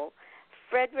duel,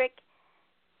 Frederick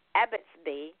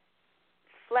Abbotsby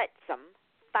Fletsum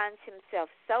finds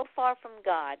himself so far from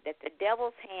God that the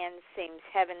devil's hand seems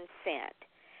heaven sent.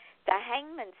 The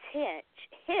Hangman's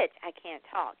Hitch, I can't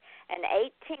talk, an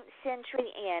 18th century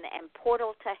inn and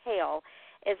portal to hell,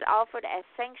 is offered as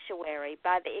sanctuary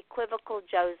by the equivocal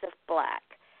Joseph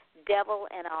Black,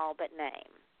 devil in all but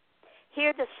name.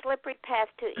 Here the slippery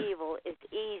path to evil is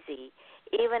easy,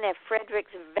 even if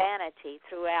Frederick's vanity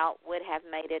throughout would have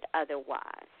made it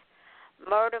otherwise.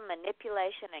 Murder,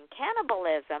 manipulation, and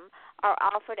cannibalism are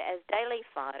offered as daily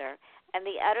fodder, and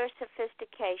the utter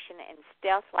sophistication and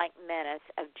stealth-like menace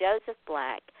of Joseph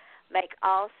Black make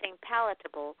all seem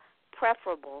palatable,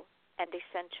 preferable, and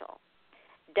essential.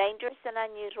 Dangerous and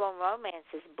unusual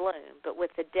romances bloom, but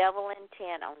with the devil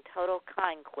intent on total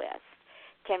conquest,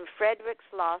 can Frederick's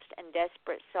lost and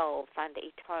desperate soul find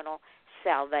eternal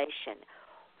salvation?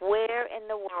 Where in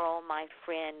the world, my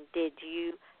friend, did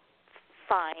you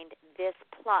find this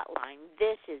plot line?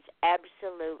 This is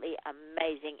absolutely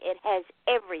amazing. It has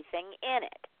everything in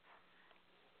it.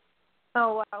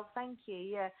 Oh wow, thank you.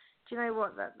 Yeah, do you know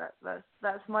what?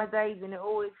 That's my baby, and it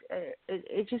always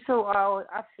it just so I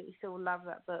absolutely still love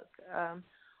that book.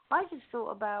 I just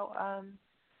thought about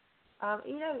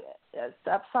you know,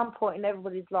 at some point in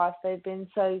everybody's life they've been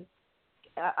so.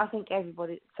 I think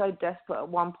everybody's so desperate at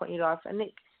one point in your life, and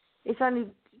it's only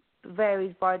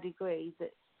varies by degrees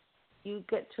that. You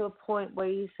get to a point where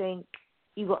you think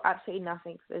you've got absolutely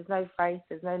nothing. There's no faith,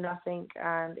 there's no nothing,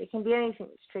 and it can be anything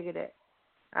that's triggered it.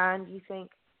 And you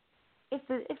think, if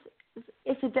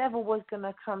the devil was going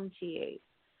to come to you,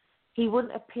 he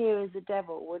wouldn't appear as the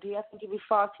devil, would he? I think he'd be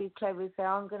far too clever to say,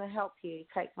 I'm going to help you,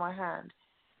 take my hand.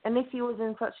 And if he was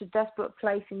in such a desperate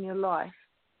place in your life,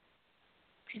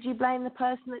 could you blame the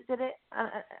person that did it?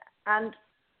 And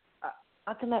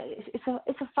I don't know,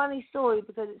 it's a funny story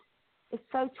because it's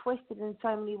so twisted in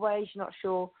so many ways. You're not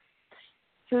sure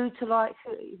who to like,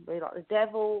 who you like the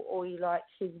devil or you like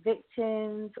his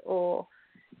victims, or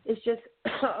it's just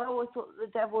I always thought that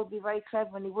the devil would be very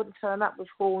clever and he wouldn't turn up with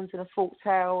horns and a forked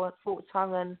tail, a forked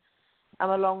tongue and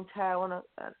a long tail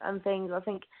and things. I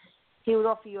think he would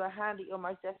offer you a hand at your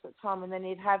most desperate time and then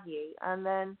he'd have you. And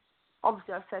then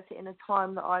obviously I set it in a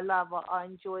time that I love. I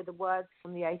enjoy the words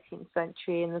from the 18th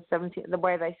century and the 17th, the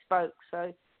way they spoke.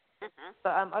 So, but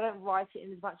I don't write it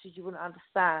in as much as you wouldn't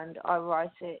understand. I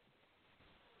write it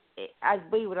as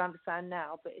we would understand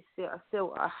now, but it's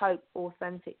still I hope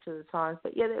authentic to the times.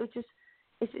 But yeah, it was just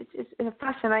it's a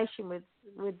fascination with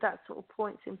that sort of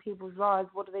points in people's lives.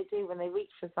 What do they do when they reach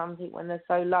for something when they're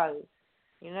so low,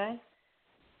 you know?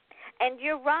 And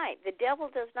you're right. The devil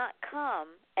does not come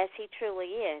as he truly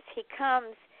is. He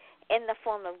comes in the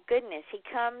form of goodness. He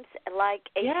comes like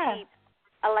a sheep,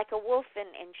 like a wolf in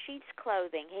sheep's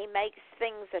clothing. He makes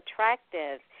things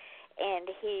attractive. And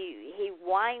he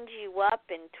winds you up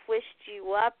and twists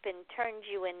you up and turns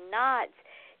you in knots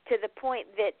to the point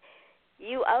that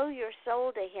you owe your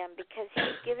soul to him because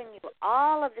he's given you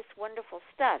all of this wonderful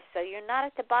stuff. So you're not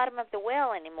at the bottom of the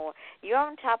well anymore. You're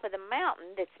on top of the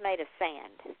mountain that's made of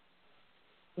sand.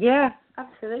 Yeah,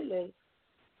 absolutely.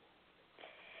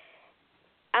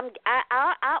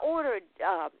 I ordered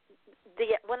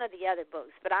one of the other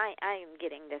books, but I am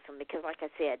getting this one because, like I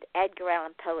said, Edgar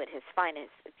Allan Poe at his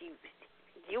finest. If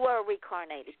you are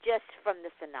reincarnated just from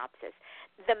the synopsis.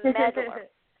 The Meddler.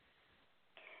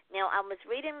 Now, I was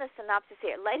reading the synopsis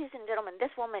here. Ladies and gentlemen,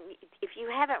 this woman, if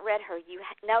you haven't read her,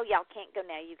 no, y'all can't go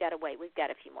now. You got to wait. We've got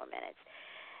a few more minutes.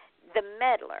 The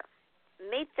Meddler.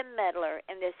 Meet the Meddler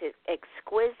in this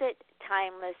exquisite,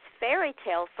 timeless fairy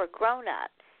tale for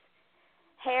grown-ups.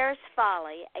 Hare's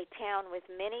Folly, a town with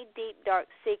many deep, dark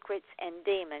secrets and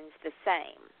demons the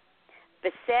same.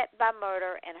 Beset by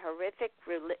murder and horrific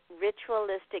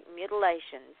ritualistic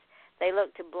mutilations, they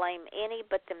look to blame any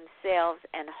but themselves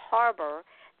and harbor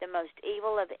the most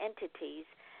evil of entities,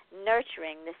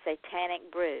 nurturing the satanic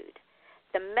brood.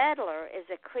 The Meddler is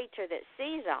a creature that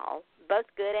sees all, both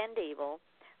good and evil,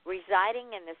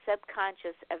 residing in the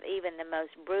subconscious of even the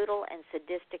most brutal and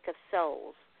sadistic of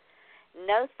souls.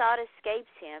 No thought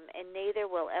escapes him, and neither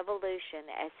will evolution,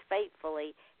 as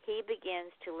fatefully he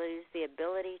begins to lose the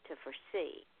ability to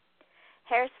foresee.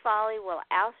 Hare's Folly will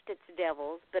oust its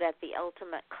devils, but at the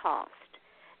ultimate cost.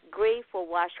 Grief will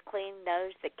wash clean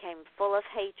those that came full of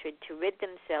hatred to rid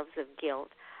themselves of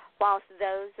guilt, whilst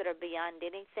those that are beyond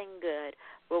anything good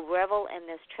will revel in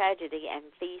this tragedy and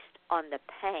feast on the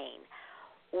pain.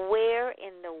 Where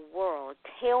in the world?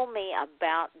 Tell me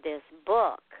about this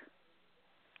book.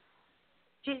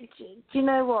 Do you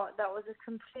know what? That was a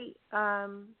complete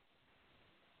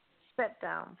step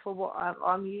down for what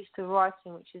I'm used to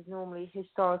writing, which is normally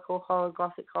historical horror,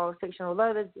 gothic horror fiction.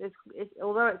 Although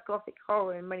it's gothic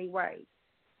horror in many ways,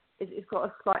 it's got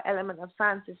a slight element of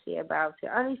fantasy about it.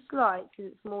 Only slight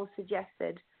because it's more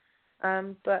suggested.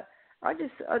 But I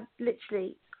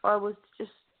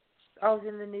was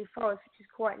in the New Forest, which is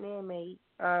quite near me,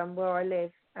 where I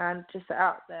live, and just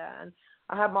out there. And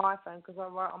I had my iPhone because I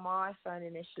write on my iPhone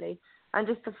initially, and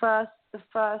just the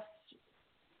first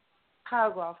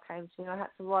paragraph came to me, and I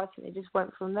had to write it. And it just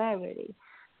went from there, really.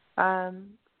 I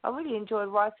really enjoyed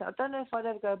writing. I don't know if I'd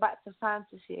ever go back to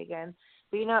fantasy again,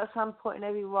 but at some point in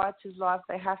every writer's life,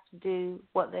 they have to do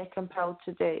what they're compelled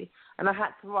to do, and I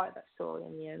had to write that story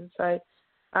in the end. So,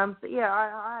 but yeah,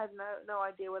 I had no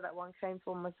idea where that one came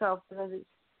from myself because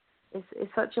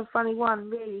it's such a funny one,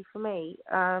 really, for me.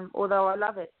 Although I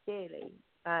love it dearly,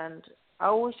 and I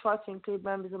always try to include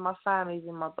members of my families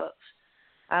in my books.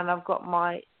 And I've got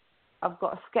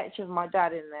a sketch of my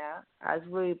dad in there as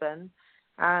Reuben,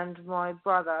 and my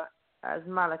brother as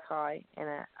Malachi in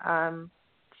it.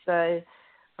 So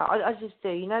I just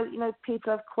do.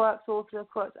 People have quirks, authors have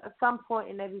quirks. At some point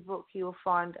in every book, you will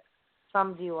find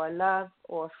somebody who I love,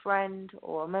 or a friend,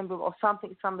 or a member, or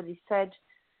something somebody said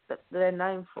that they're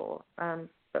known for.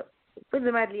 But with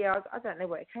the medley, I don't know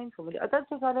where it came from. I don't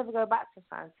think I'd ever go back to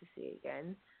fantasy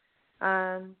again.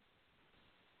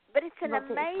 But it's an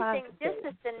amazing, just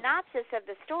the synopsis of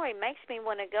the story makes me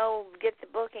want to go get the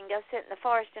book and go sit in the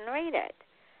forest and read it.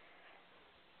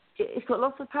 It's got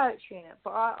lots of poetry in it,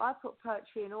 but I put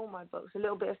poetry in all my books, a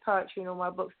little bit of poetry in all my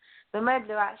books. The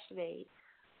Meddler actually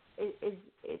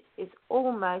is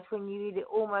almost, when you read it,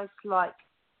 almost like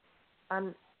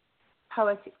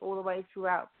poetic all the way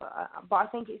throughout. But I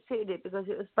think it suited it because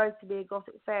it was supposed to be a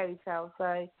gothic fairy tale,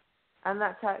 so, and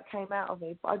that's how it came out of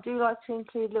me. But I do like to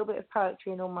include a little bit of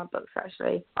poetry in all my books,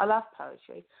 actually. I love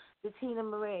poetry. The Tina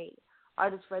Marie, I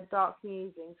just read Dark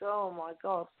Musings. Oh, my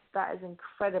God, that is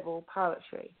incredible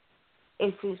poetry.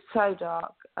 It is so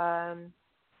dark.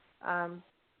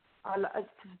 It's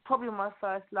probably my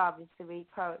first love is to read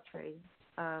poetry.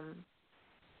 And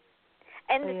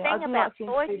the thing about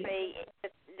poetry,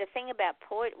 the thing about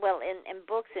in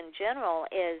books in general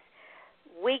is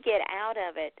we get out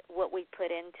of it what we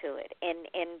put into it. And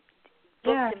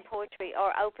books and poetry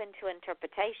are open to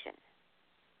interpretation.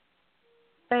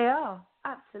 They are,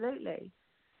 absolutely.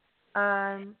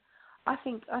 I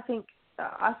think.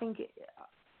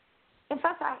 In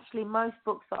fact, actually, most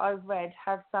books that I've read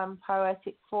have some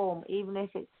poetic form, even if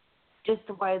it's just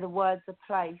the way the words are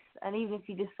placed, and even if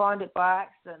you just find it by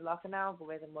accident, like an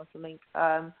algorithm or something.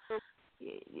 I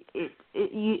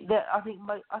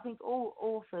think all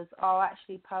authors are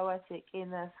actually poetic in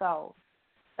their souls.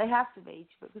 They have to be,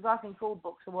 because I think all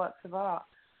books are works of art.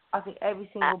 I think every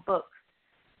single book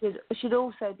should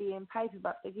also be in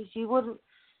paperback, because you wouldn't.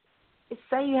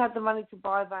 Say you had the money to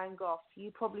buy Van Gogh,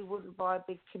 you probably wouldn't buy a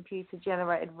big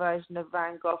computer-generated version of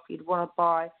Van Gogh. You'd want to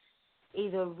buy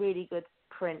either a really good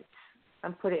print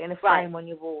and put it in a frame on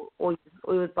your wall, or you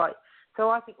would buy. So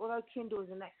I think, although Kindle is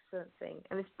an excellent thing,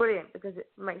 and it's brilliant because it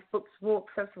makes books more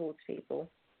accessible to people,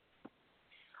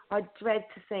 I dread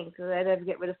to think that they'd ever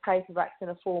get rid of paperbacks in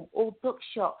a form. Or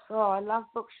bookshops. Oh, I love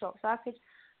bookshops.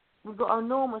 We've got an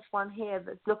enormous one here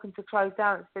that's looking to close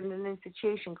down. It's been an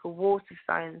institution called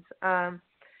Waterstones, but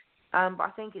I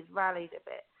think it's rallied a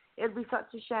bit. It would be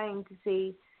such a shame to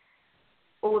see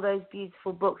all those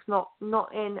beautiful books not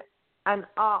in an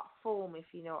art form, if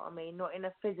you know what I mean, not in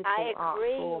a physical art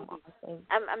form. I think.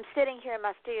 I'm sitting here in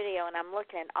my studio and I'm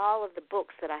looking at all of the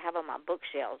books that I have on my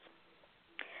bookshelves.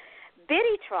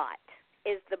 Biddy Trot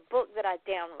is the book that I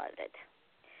downloaded.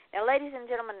 Now, ladies and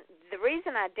gentlemen, the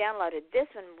reason I downloaded this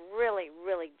one really,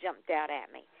 really jumped out at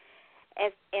me.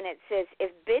 And it says,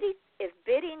 if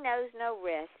Biddy knows no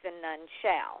rest, then none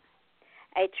shall.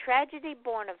 A tragedy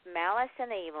born of malice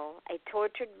and evil, a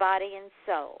tortured body and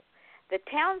soul. The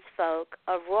townsfolk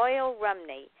of Royal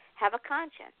Rumney have a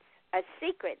conscience, a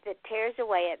secret that tears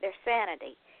away at their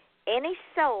sanity. Any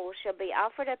soul shall be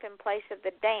offered up in place of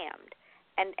the damned,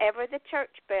 and ever the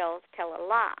church bells tell a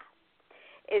lie.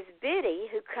 Is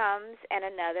Biddy who comes and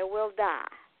another will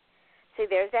die. See,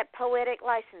 there's that poetic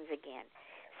license again.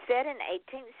 Set in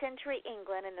 18th century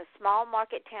England in the small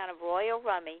market town of Royal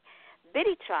Rumney,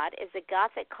 Biddy Trot is a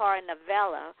Gothic horror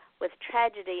novella with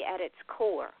tragedy at its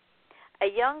core. A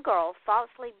young girl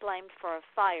falsely blamed for a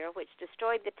fire which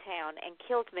destroyed the town and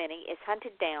killed many is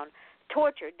hunted down,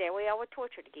 tortured, there we are with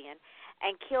tortured again,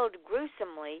 and killed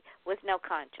gruesomely with no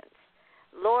conscience.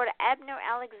 Lord Abner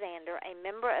Alexander, a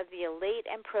member of the elite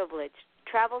and privileged,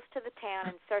 travels to the town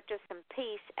in search of some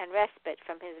peace and respite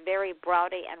from his very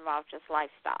brawdy and raucous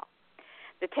lifestyle.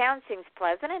 The town seems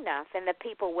pleasant enough and the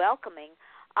people welcoming,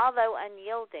 although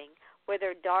unyielding, where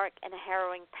their dark and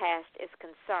harrowing past is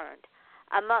concerned.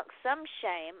 Amongst some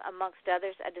shame, amongst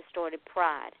others a distorted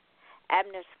pride.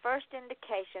 Abner's first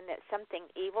indication that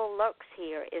something evil lurks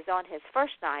here is on his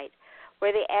first night,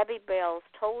 where the abbey bells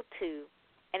toll two,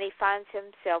 and he finds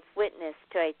himself witness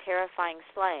to a terrifying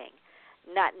slaying.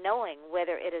 Not knowing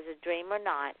whether it is a dream or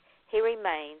not, he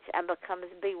remains and becomes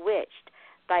bewitched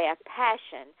by a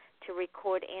passion to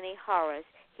record any horrors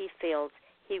he feels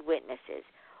he witnesses.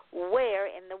 Where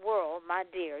in the world, my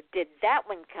dear, did that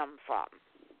one come from?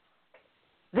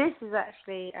 This is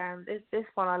actually, this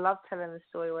one, I love telling the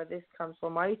story where this comes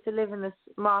from. I used to live in this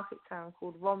market town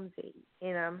called Romsey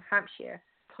in Hampshire,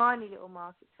 tiny little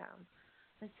market town.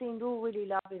 It seemed all really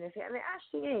lovely, and it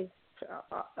actually is.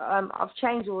 I've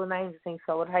changed all the names of things,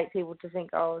 so I would hate people to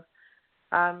think I was.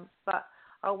 But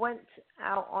I went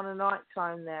out on a night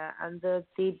time there, and the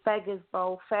Beggars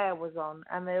Bowl Fair was on,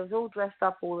 and they was all dressed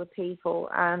up, all the people,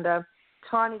 and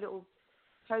tiny little,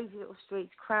 cozy little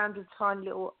streets, crammed with tiny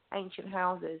little ancient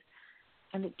houses,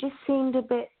 and it just seemed a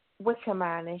bit Wicker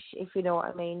Man-ish, if you know what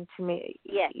I mean, to me.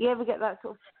 Yeah. You ever get that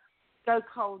sort of go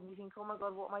cold and you think, oh my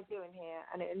God, what am I doing here?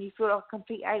 And you feel like a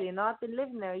complete alien. I'd been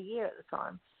living there a year at the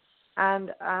time, and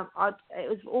it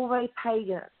was all very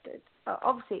pagan.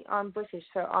 Obviously, I'm British,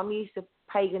 so I'm used to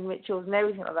pagan rituals and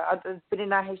everything like that. I've been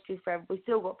in our history forever. We've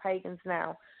still got pagans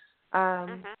now,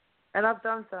 and I've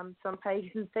done some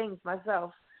pagan things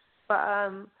myself.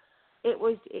 But it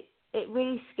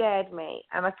really scared me,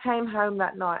 and I came home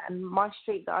that night, and my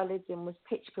street that I lived in was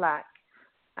pitch black,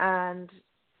 and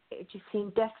it just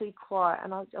seemed deathly quiet,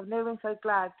 and I've never been so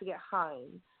glad to get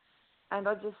home. And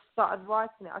I just started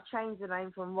writing it. I changed the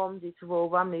name from Romsey to Royal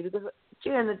Rumney because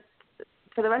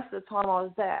for the rest of the time I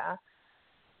was there,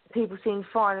 people seemed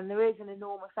fine, and there is an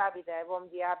enormous abbey there,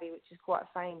 Romsey Abbey, which is quite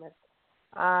famous.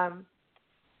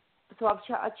 So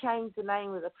I changed the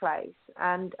name of the place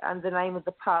and the name of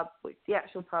the pub, which the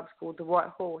actual pub's called the White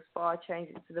Horse, but I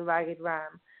changed it to the Ragged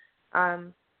Ram.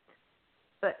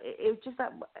 But it was just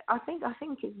that I think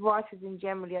it's writers in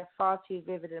general have far too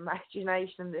vivid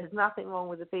imagination. There's nothing wrong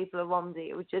with the people of Romsey.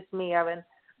 It was just me having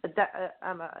a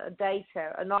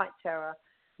night terror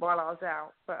while I was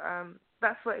out. But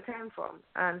that's where it came from.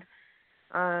 And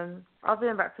I've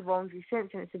been back to Romsey since,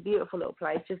 and it's a beautiful little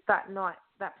place. Just that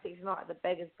particular night at the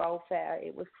Beggars Bowl Fair,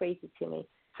 it was creepy to me.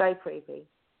 So creepy.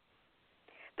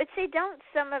 But see, don't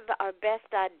some of our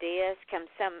best ideas come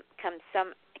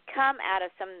out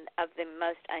of some of the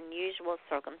most unusual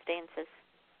circumstances?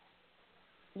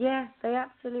 Yeah, they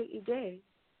absolutely do.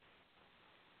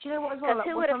 Do you know what as well?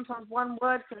 Like, sometimes one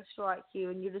word can strike you,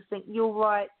 and you just think you'll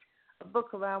write a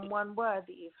book around one word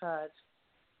that you've heard.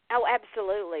 Oh,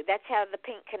 absolutely. That's how the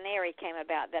Pink Canary came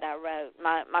about that I wrote.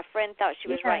 My friend thought she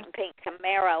was writing Pink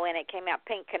Camaro, and it came out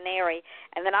Pink Canary.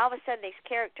 And then all of a sudden these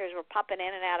characters were popping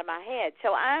in and out of my head.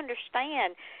 So I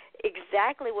understand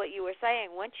exactly what you were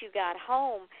saying. Once you got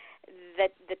home,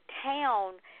 that the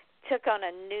town took on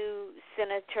a new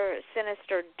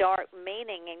sinister, dark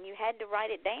meaning, and you had to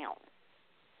write it down.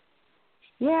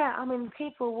 Yeah, I mean,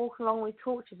 people were walking along with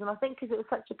torches, and I think because it was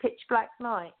such a pitch-black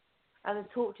night, and the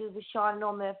torches were shining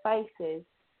on their faces,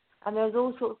 and there was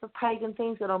all sorts of pagan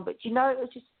things going on. But it was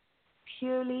just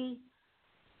purely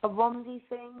a Romsey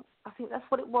thing. I think that's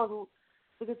what it was,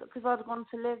 because I'd gone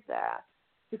to live there.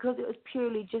 Because it was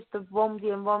purely just the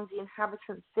Romsey and Romsey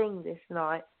inhabitants thing this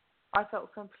night, I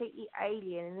felt completely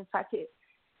alien. And in fact,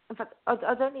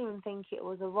 I don't even think it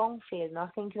was a wrong feeling. I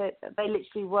think that they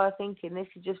literally were thinking this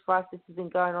is just for us. This has been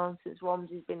going on since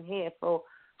Romsey's been here for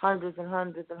hundreds and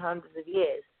hundreds and hundreds of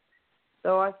years.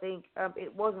 So I think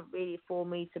it wasn't really for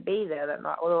me to be there that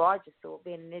night, although I just thought,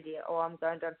 being an idiot, I'm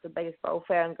going down to the Beggars Bowl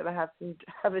Fair, I'm going to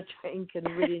have a drink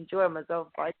and really enjoy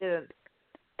myself, but I didn't.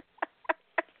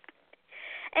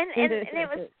 and it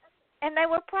was, and they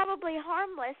were probably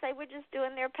harmless. They were just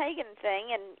doing their pagan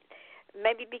thing, and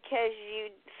maybe because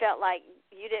you felt like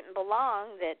you didn't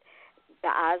belong, that the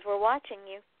eyes were watching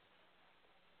you.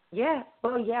 Yeah,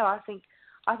 well, yeah, I think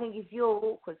if you're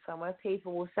awkward somewhere,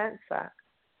 people will sense that.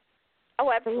 Oh,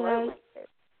 absolutely.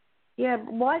 Yeah,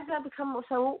 but why did that become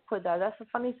so awkward, though? That's a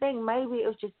funny thing. Maybe it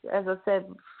was just, as I said,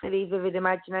 silly, vivid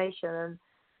imagination,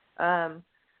 and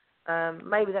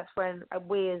maybe that's when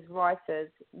we as writers,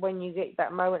 when you get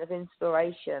that moment of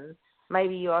inspiration,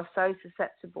 maybe you are so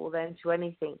susceptible then to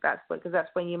anything. Because that's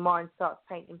when your mind starts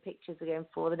painting pictures again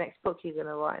for the next book you're going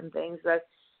to write and things. So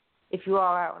if you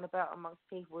are out and about amongst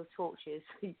people with torches,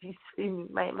 maybe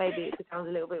it becomes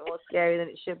a little bit more scary than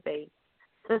it should be.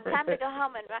 Time to go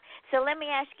home and write. So let me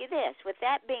ask you this. With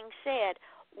that being said,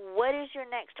 what is your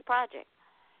next project?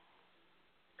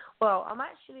 Well, I'm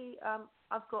actually,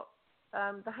 I've got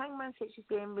The Hangman Hitch is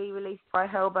being re-released by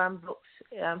Hellbound Books,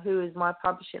 who is my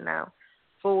publisher now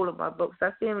for all of my books.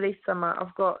 That's being released summer.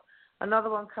 I've got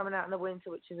another one coming out in the winter,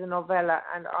 which is a novella,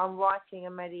 and I'm writing a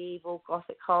medieval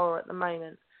gothic horror at the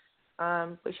moment,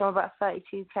 which I'm about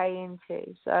 32k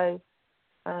into. So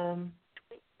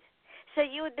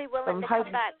you would be willing to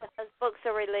come back when those books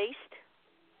are released?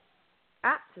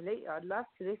 Absolutely, I'd love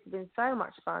to. This has been so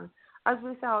much fun. As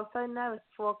we say, I was so nervous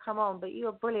before I come on, but you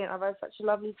are brilliant. I've had such a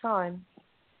lovely time.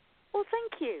 Well,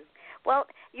 thank you. Well,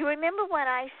 you remember when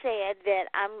I said that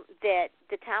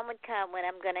the time would come when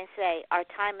I'm going to say our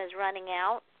time is running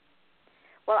out?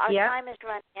 Well, our time is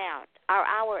running out. Our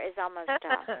hour is almost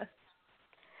done.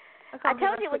 I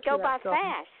told you it would go by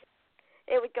fast.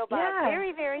 It would go by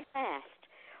very, very fast.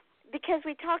 Because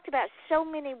we talked about so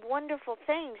many wonderful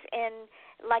things, and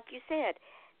like you said,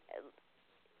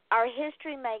 our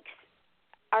history makes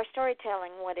our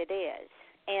storytelling what it is,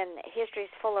 and history is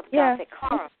full of gothic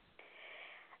horror.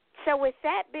 So with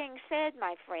that being said,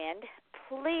 my friend,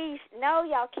 please, no,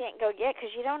 y'all can't go yet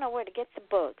because you don't know where to get the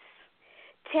books.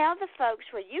 Tell the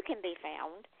folks where you can be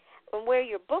found and where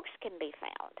your books can be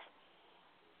found.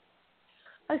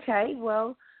 Okay,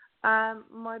 well,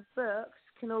 my books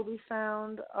can all be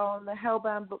found on the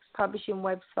Hellbound Books publishing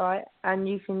website, and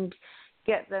you can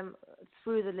get them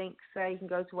through the links there. You can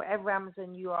go to whatever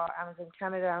Amazon you are, Amazon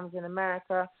Canada, Amazon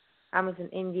America, Amazon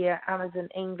India, Amazon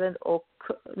England, or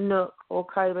Nook, or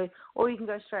Kobo, or you can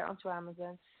go straight onto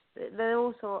Amazon. They're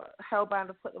also, Hellbound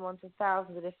have put them onto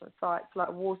thousands of different sites like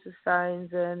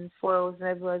Waterstones and Foils and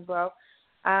everywhere as well.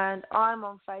 And I'm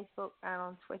on Facebook and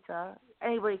on Twitter.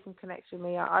 Anybody can connect with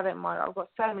me. I don't mind. I've got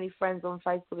so many friends on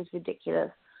Facebook, it's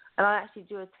ridiculous. And I actually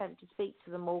do attempt to speak to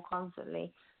them all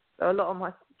constantly. So a lot of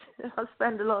I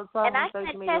spend a lot of time on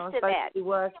social media. I'm supposed to be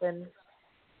working.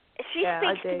 She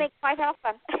speaks to me quite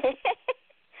often.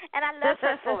 And I love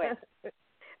her for it.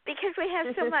 Because we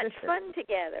have so much fun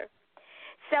together.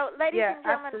 So, ladies and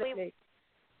gentlemen,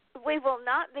 we will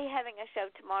not be having a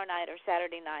show tomorrow night or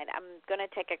Saturday night. I'm going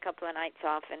to take a couple of nights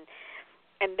off and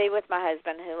be with my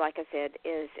husband, who, like I said,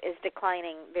 is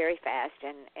declining very fast,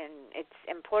 and it's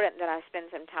important that I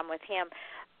spend some time with him.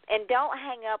 And don't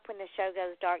hang up when the show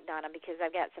goes dark, Donna, because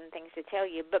I've got some things to tell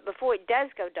you. But before it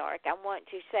does go dark, I want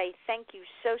to say thank you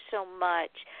so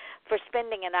much for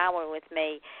spending an hour with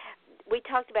me. We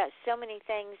talked about so many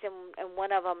things, and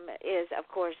one of them is, of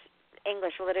course,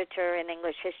 English literature and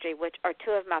English history, which are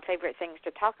two of my favorite things to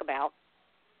talk about.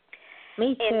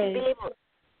 Me too. And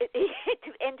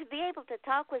to be able to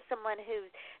talk with someone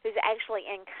who's actually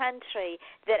in country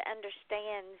that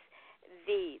understands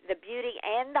the beauty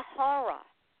and the horror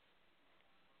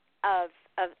of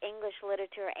English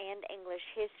literature and English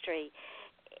history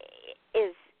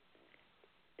is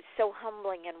so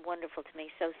humbling and wonderful to me.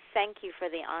 So thank you for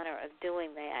the honor of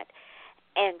doing that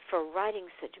and for writing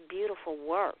such beautiful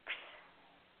works.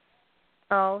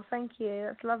 Oh, thank you.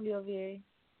 That's lovely of you.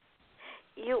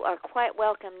 You are quite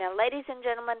welcome. Now, ladies and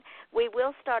gentlemen, we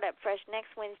will start up fresh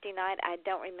next Wednesday night. I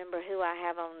don't remember who I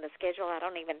have on the schedule. I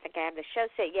don't even think I have the show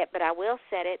set yet, but I will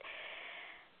set it.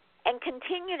 And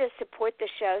continue to support the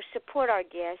show, support our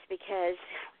guests, because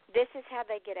this is how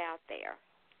they get out there.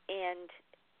 And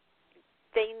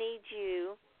they need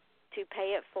you to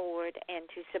pay it forward and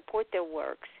to support their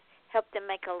works, help them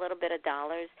make a little bit of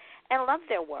dollars, and love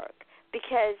their work.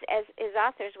 Because as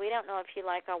authors, we don't know if you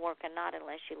like our work or not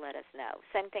unless you let us know.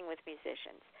 Same thing with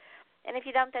musicians. And if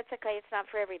you don't, that's okay. It's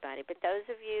not for everybody. But those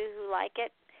of you who like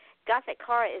it, Gothic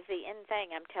horror is the in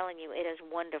thing. I'm telling you, it is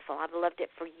wonderful. I've loved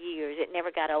it for years. It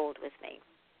never got old with me.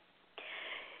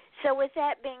 So with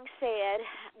that being said,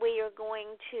 we are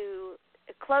going to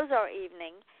close our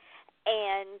evening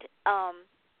and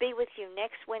be with you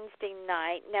next Wednesday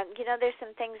night. Now, you know, there's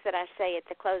some things that I say at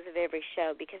the close of every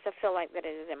show because I feel like that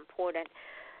it is important.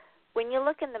 When you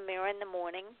look in the mirror in the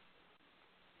morning,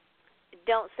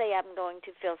 don't say I'm going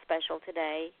to feel special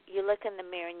today. You look in the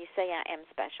mirror and you say I am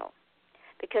special,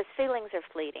 because feelings are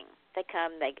fleeting. They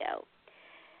come, they go.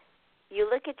 You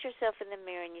look at yourself in the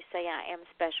mirror and you say I am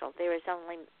special. There is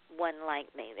only one like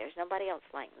me. There's nobody else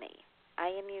like me. I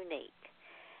am unique.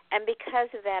 And because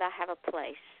of that, I have a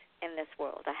place in this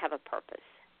world. I have a purpose,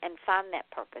 and find that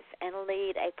purpose and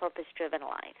lead a purpose-driven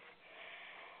life.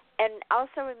 And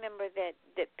also remember that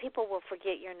people will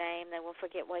forget your name. They will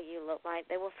forget what you look like.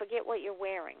 They will forget what you're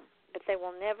wearing, but they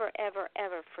will never, ever,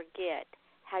 ever forget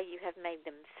how you have made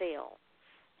them feel.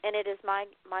 And it is my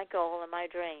goal and my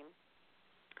dream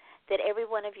that every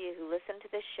one of you who listen to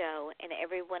this show and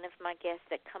every one of my guests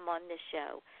that come on this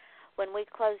show, when we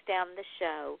close down the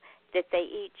show, that they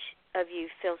each of you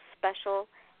feel special,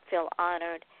 feel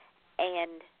honored,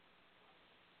 and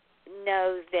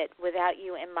know that without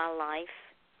you in my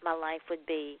life would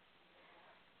be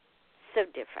so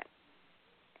different.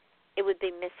 It would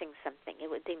be missing something.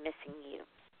 It would be missing you,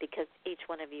 because each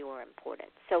one of you are important.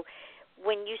 So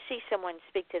when you see someone,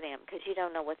 speak to them, because you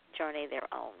don't know what journey they're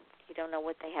on. You don't know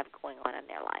what they have going on in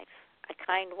their life. A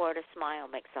kind word, a smile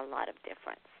makes a lot of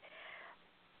difference.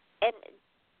 And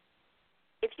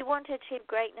if you want to achieve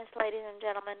greatness, ladies and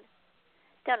gentlemen,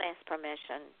 don't ask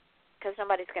permission, because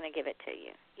nobody's going to give it to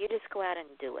you. You just go out and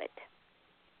do it.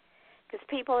 Because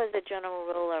people, as a general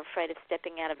rule, are afraid of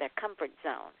stepping out of their comfort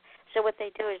zone. So what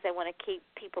they do is they want to keep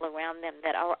people around them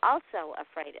that are also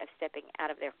afraid of stepping out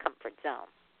of their comfort zone.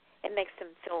 It makes them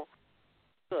feel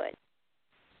good.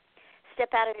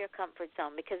 Step out of your comfort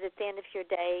zone, because at the end of your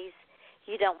days,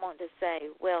 you don't want to say,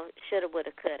 well, shoulda,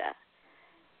 woulda, coulda.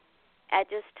 I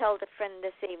just told a friend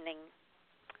this evening,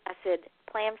 I said,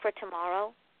 plan for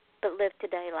tomorrow, but live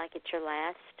today like it's your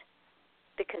last,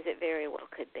 because it very well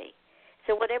could be.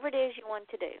 So whatever it is you want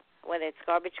to do, whether it's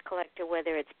garbage collector,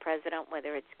 whether it's president,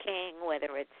 whether it's king,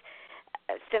 whether it's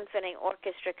a symphony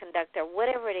orchestra conductor,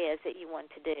 whatever it is that you want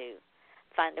to do,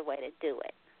 find a way to do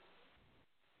it,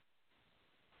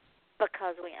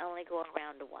 because we only go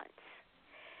around once.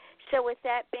 So with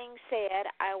that being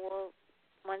said, I will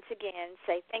once again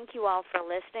say thank you all for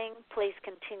listening. Please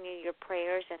continue your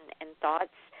prayers and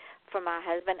thoughts for my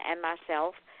husband and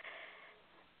myself,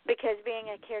 because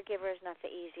being a caregiver is not the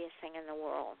easiest thing in the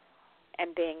world,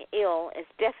 and being ill is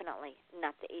definitely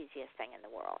not the easiest thing in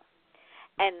the world.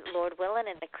 And Lord willing,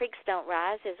 and the creeks don't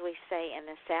rise, as we say in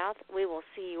the South, we will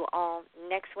see you all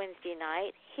next Wednesday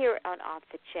night here on Off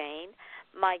the Chain.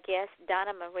 My guest,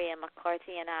 Donna Maria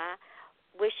McCarthy, and I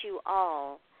wish you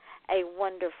all a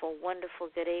wonderful, wonderful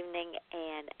good evening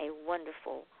and a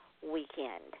wonderful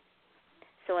weekend.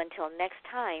 So until next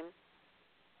time,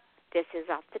 this is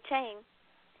Off the Chain,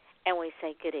 and we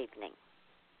say good evening.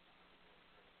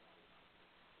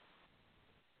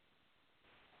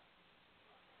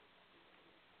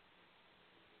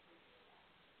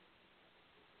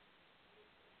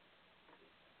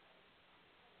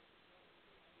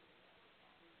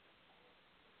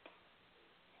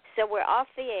 So we're off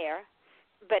the air,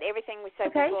 but everything we say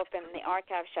will go up in the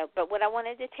archive show. But what I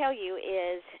wanted to tell you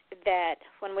is that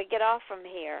when we get off from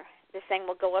here, this thing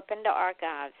will go up into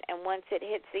archives, and once it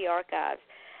hits the archives,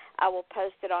 I will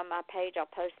post it on my page.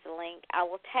 I'll post the link. I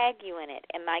will tag you in it.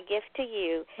 And my gift to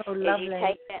you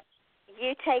is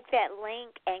you take that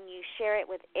link and you share it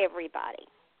with everybody.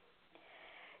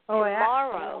 Oh,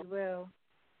 tomorrow, I absolutely will.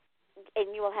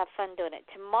 And you will have fun doing it.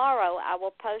 Tomorrow, I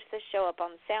will post the show up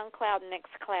on SoundCloud,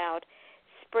 Mixcloud,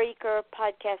 Spreaker,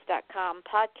 Podcast.com,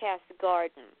 Podcast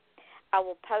Garden. I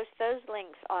will post those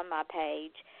links on my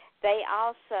page. They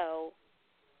also,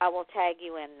 I will tag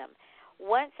you in them.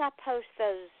 Once I post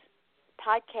those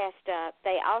podcasts up,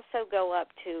 they also go up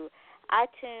to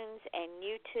iTunes and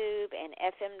YouTube and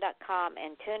FM.com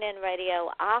and TuneIn Radio,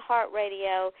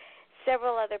 iHeartRadio,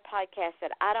 several other podcasts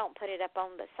that I don't put it up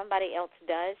on, but somebody else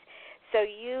does. So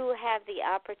you have the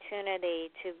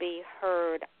opportunity to be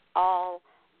heard all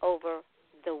over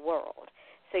the world.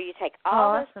 So you take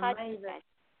all those podcasts. Amazing.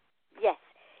 Yes.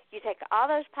 You take all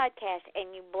those podcasts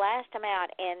and you blast them out.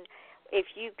 And if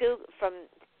you Google from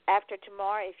after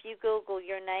tomorrow, if you Google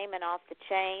your name and Off the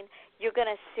Chain, you're going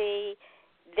to see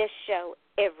this show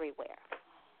everywhere.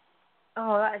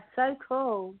 Oh, that is so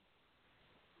cool.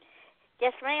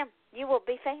 Yes, ma'am. You will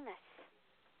be famous.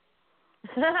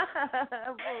 Well,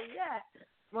 yeah.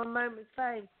 One moment's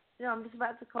fame. You know, I'm just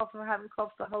about to cough and I haven't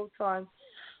coughed the whole time.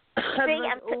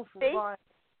 Awful.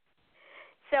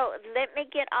 So let me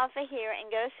get off of here and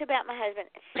go see about my husband.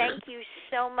 Thank you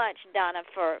so much, Donna,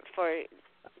 for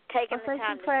taking the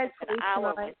time to spend an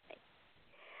hour with me.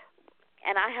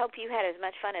 And I hope you had as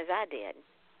much fun as I did.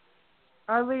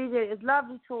 I really did. It's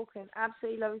lovely talking.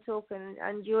 Absolutely lovely talking.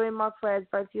 And you're in my prayers,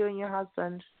 both you and your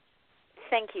husband.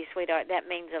 Thank you, sweetheart. That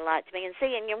means a lot to me. And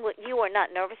see, and you were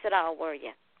not nervous at all, were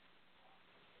you?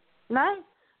 No,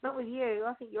 not with you.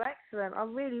 I think you're excellent. I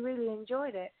really, really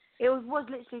enjoyed it. It was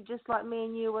literally just like me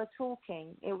and you were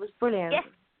talking. It was brilliant.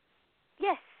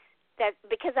 Yes. That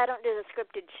because I don't do the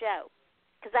scripted show.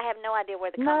 Because I have no idea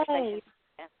where the conversation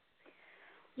is.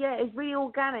 Yeah, it was really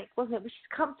organic, wasn't it? Which is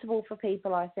comfortable for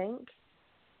people, I think.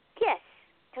 Yes,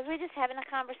 because we're just having a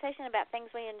conversation about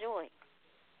things we enjoy.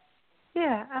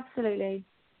 Yeah, absolutely.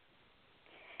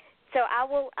 So I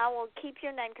will keep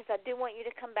your name because I do want you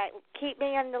to come back. Keep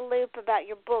me in the loop about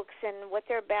your books and what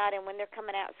they're about and when they're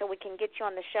coming out so we can get you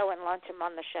on the show and launch them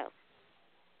on the show.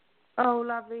 Oh,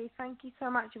 lovely. Thank you so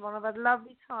much, Yvonne. I've had a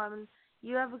lovely time. And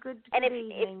you have a good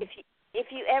evening. If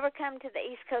you ever come to the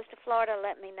east coast of Florida,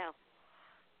 let me know.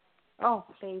 Oh,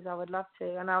 please, I would love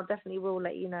to. And I definitely will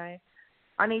let you know.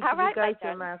 I need to go to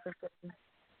America soon.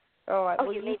 All right.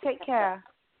 Well, you take care.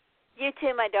 You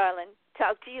too, my darling.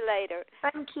 Talk to you later.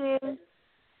 Thank you.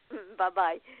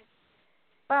 Bye-bye.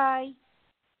 Bye.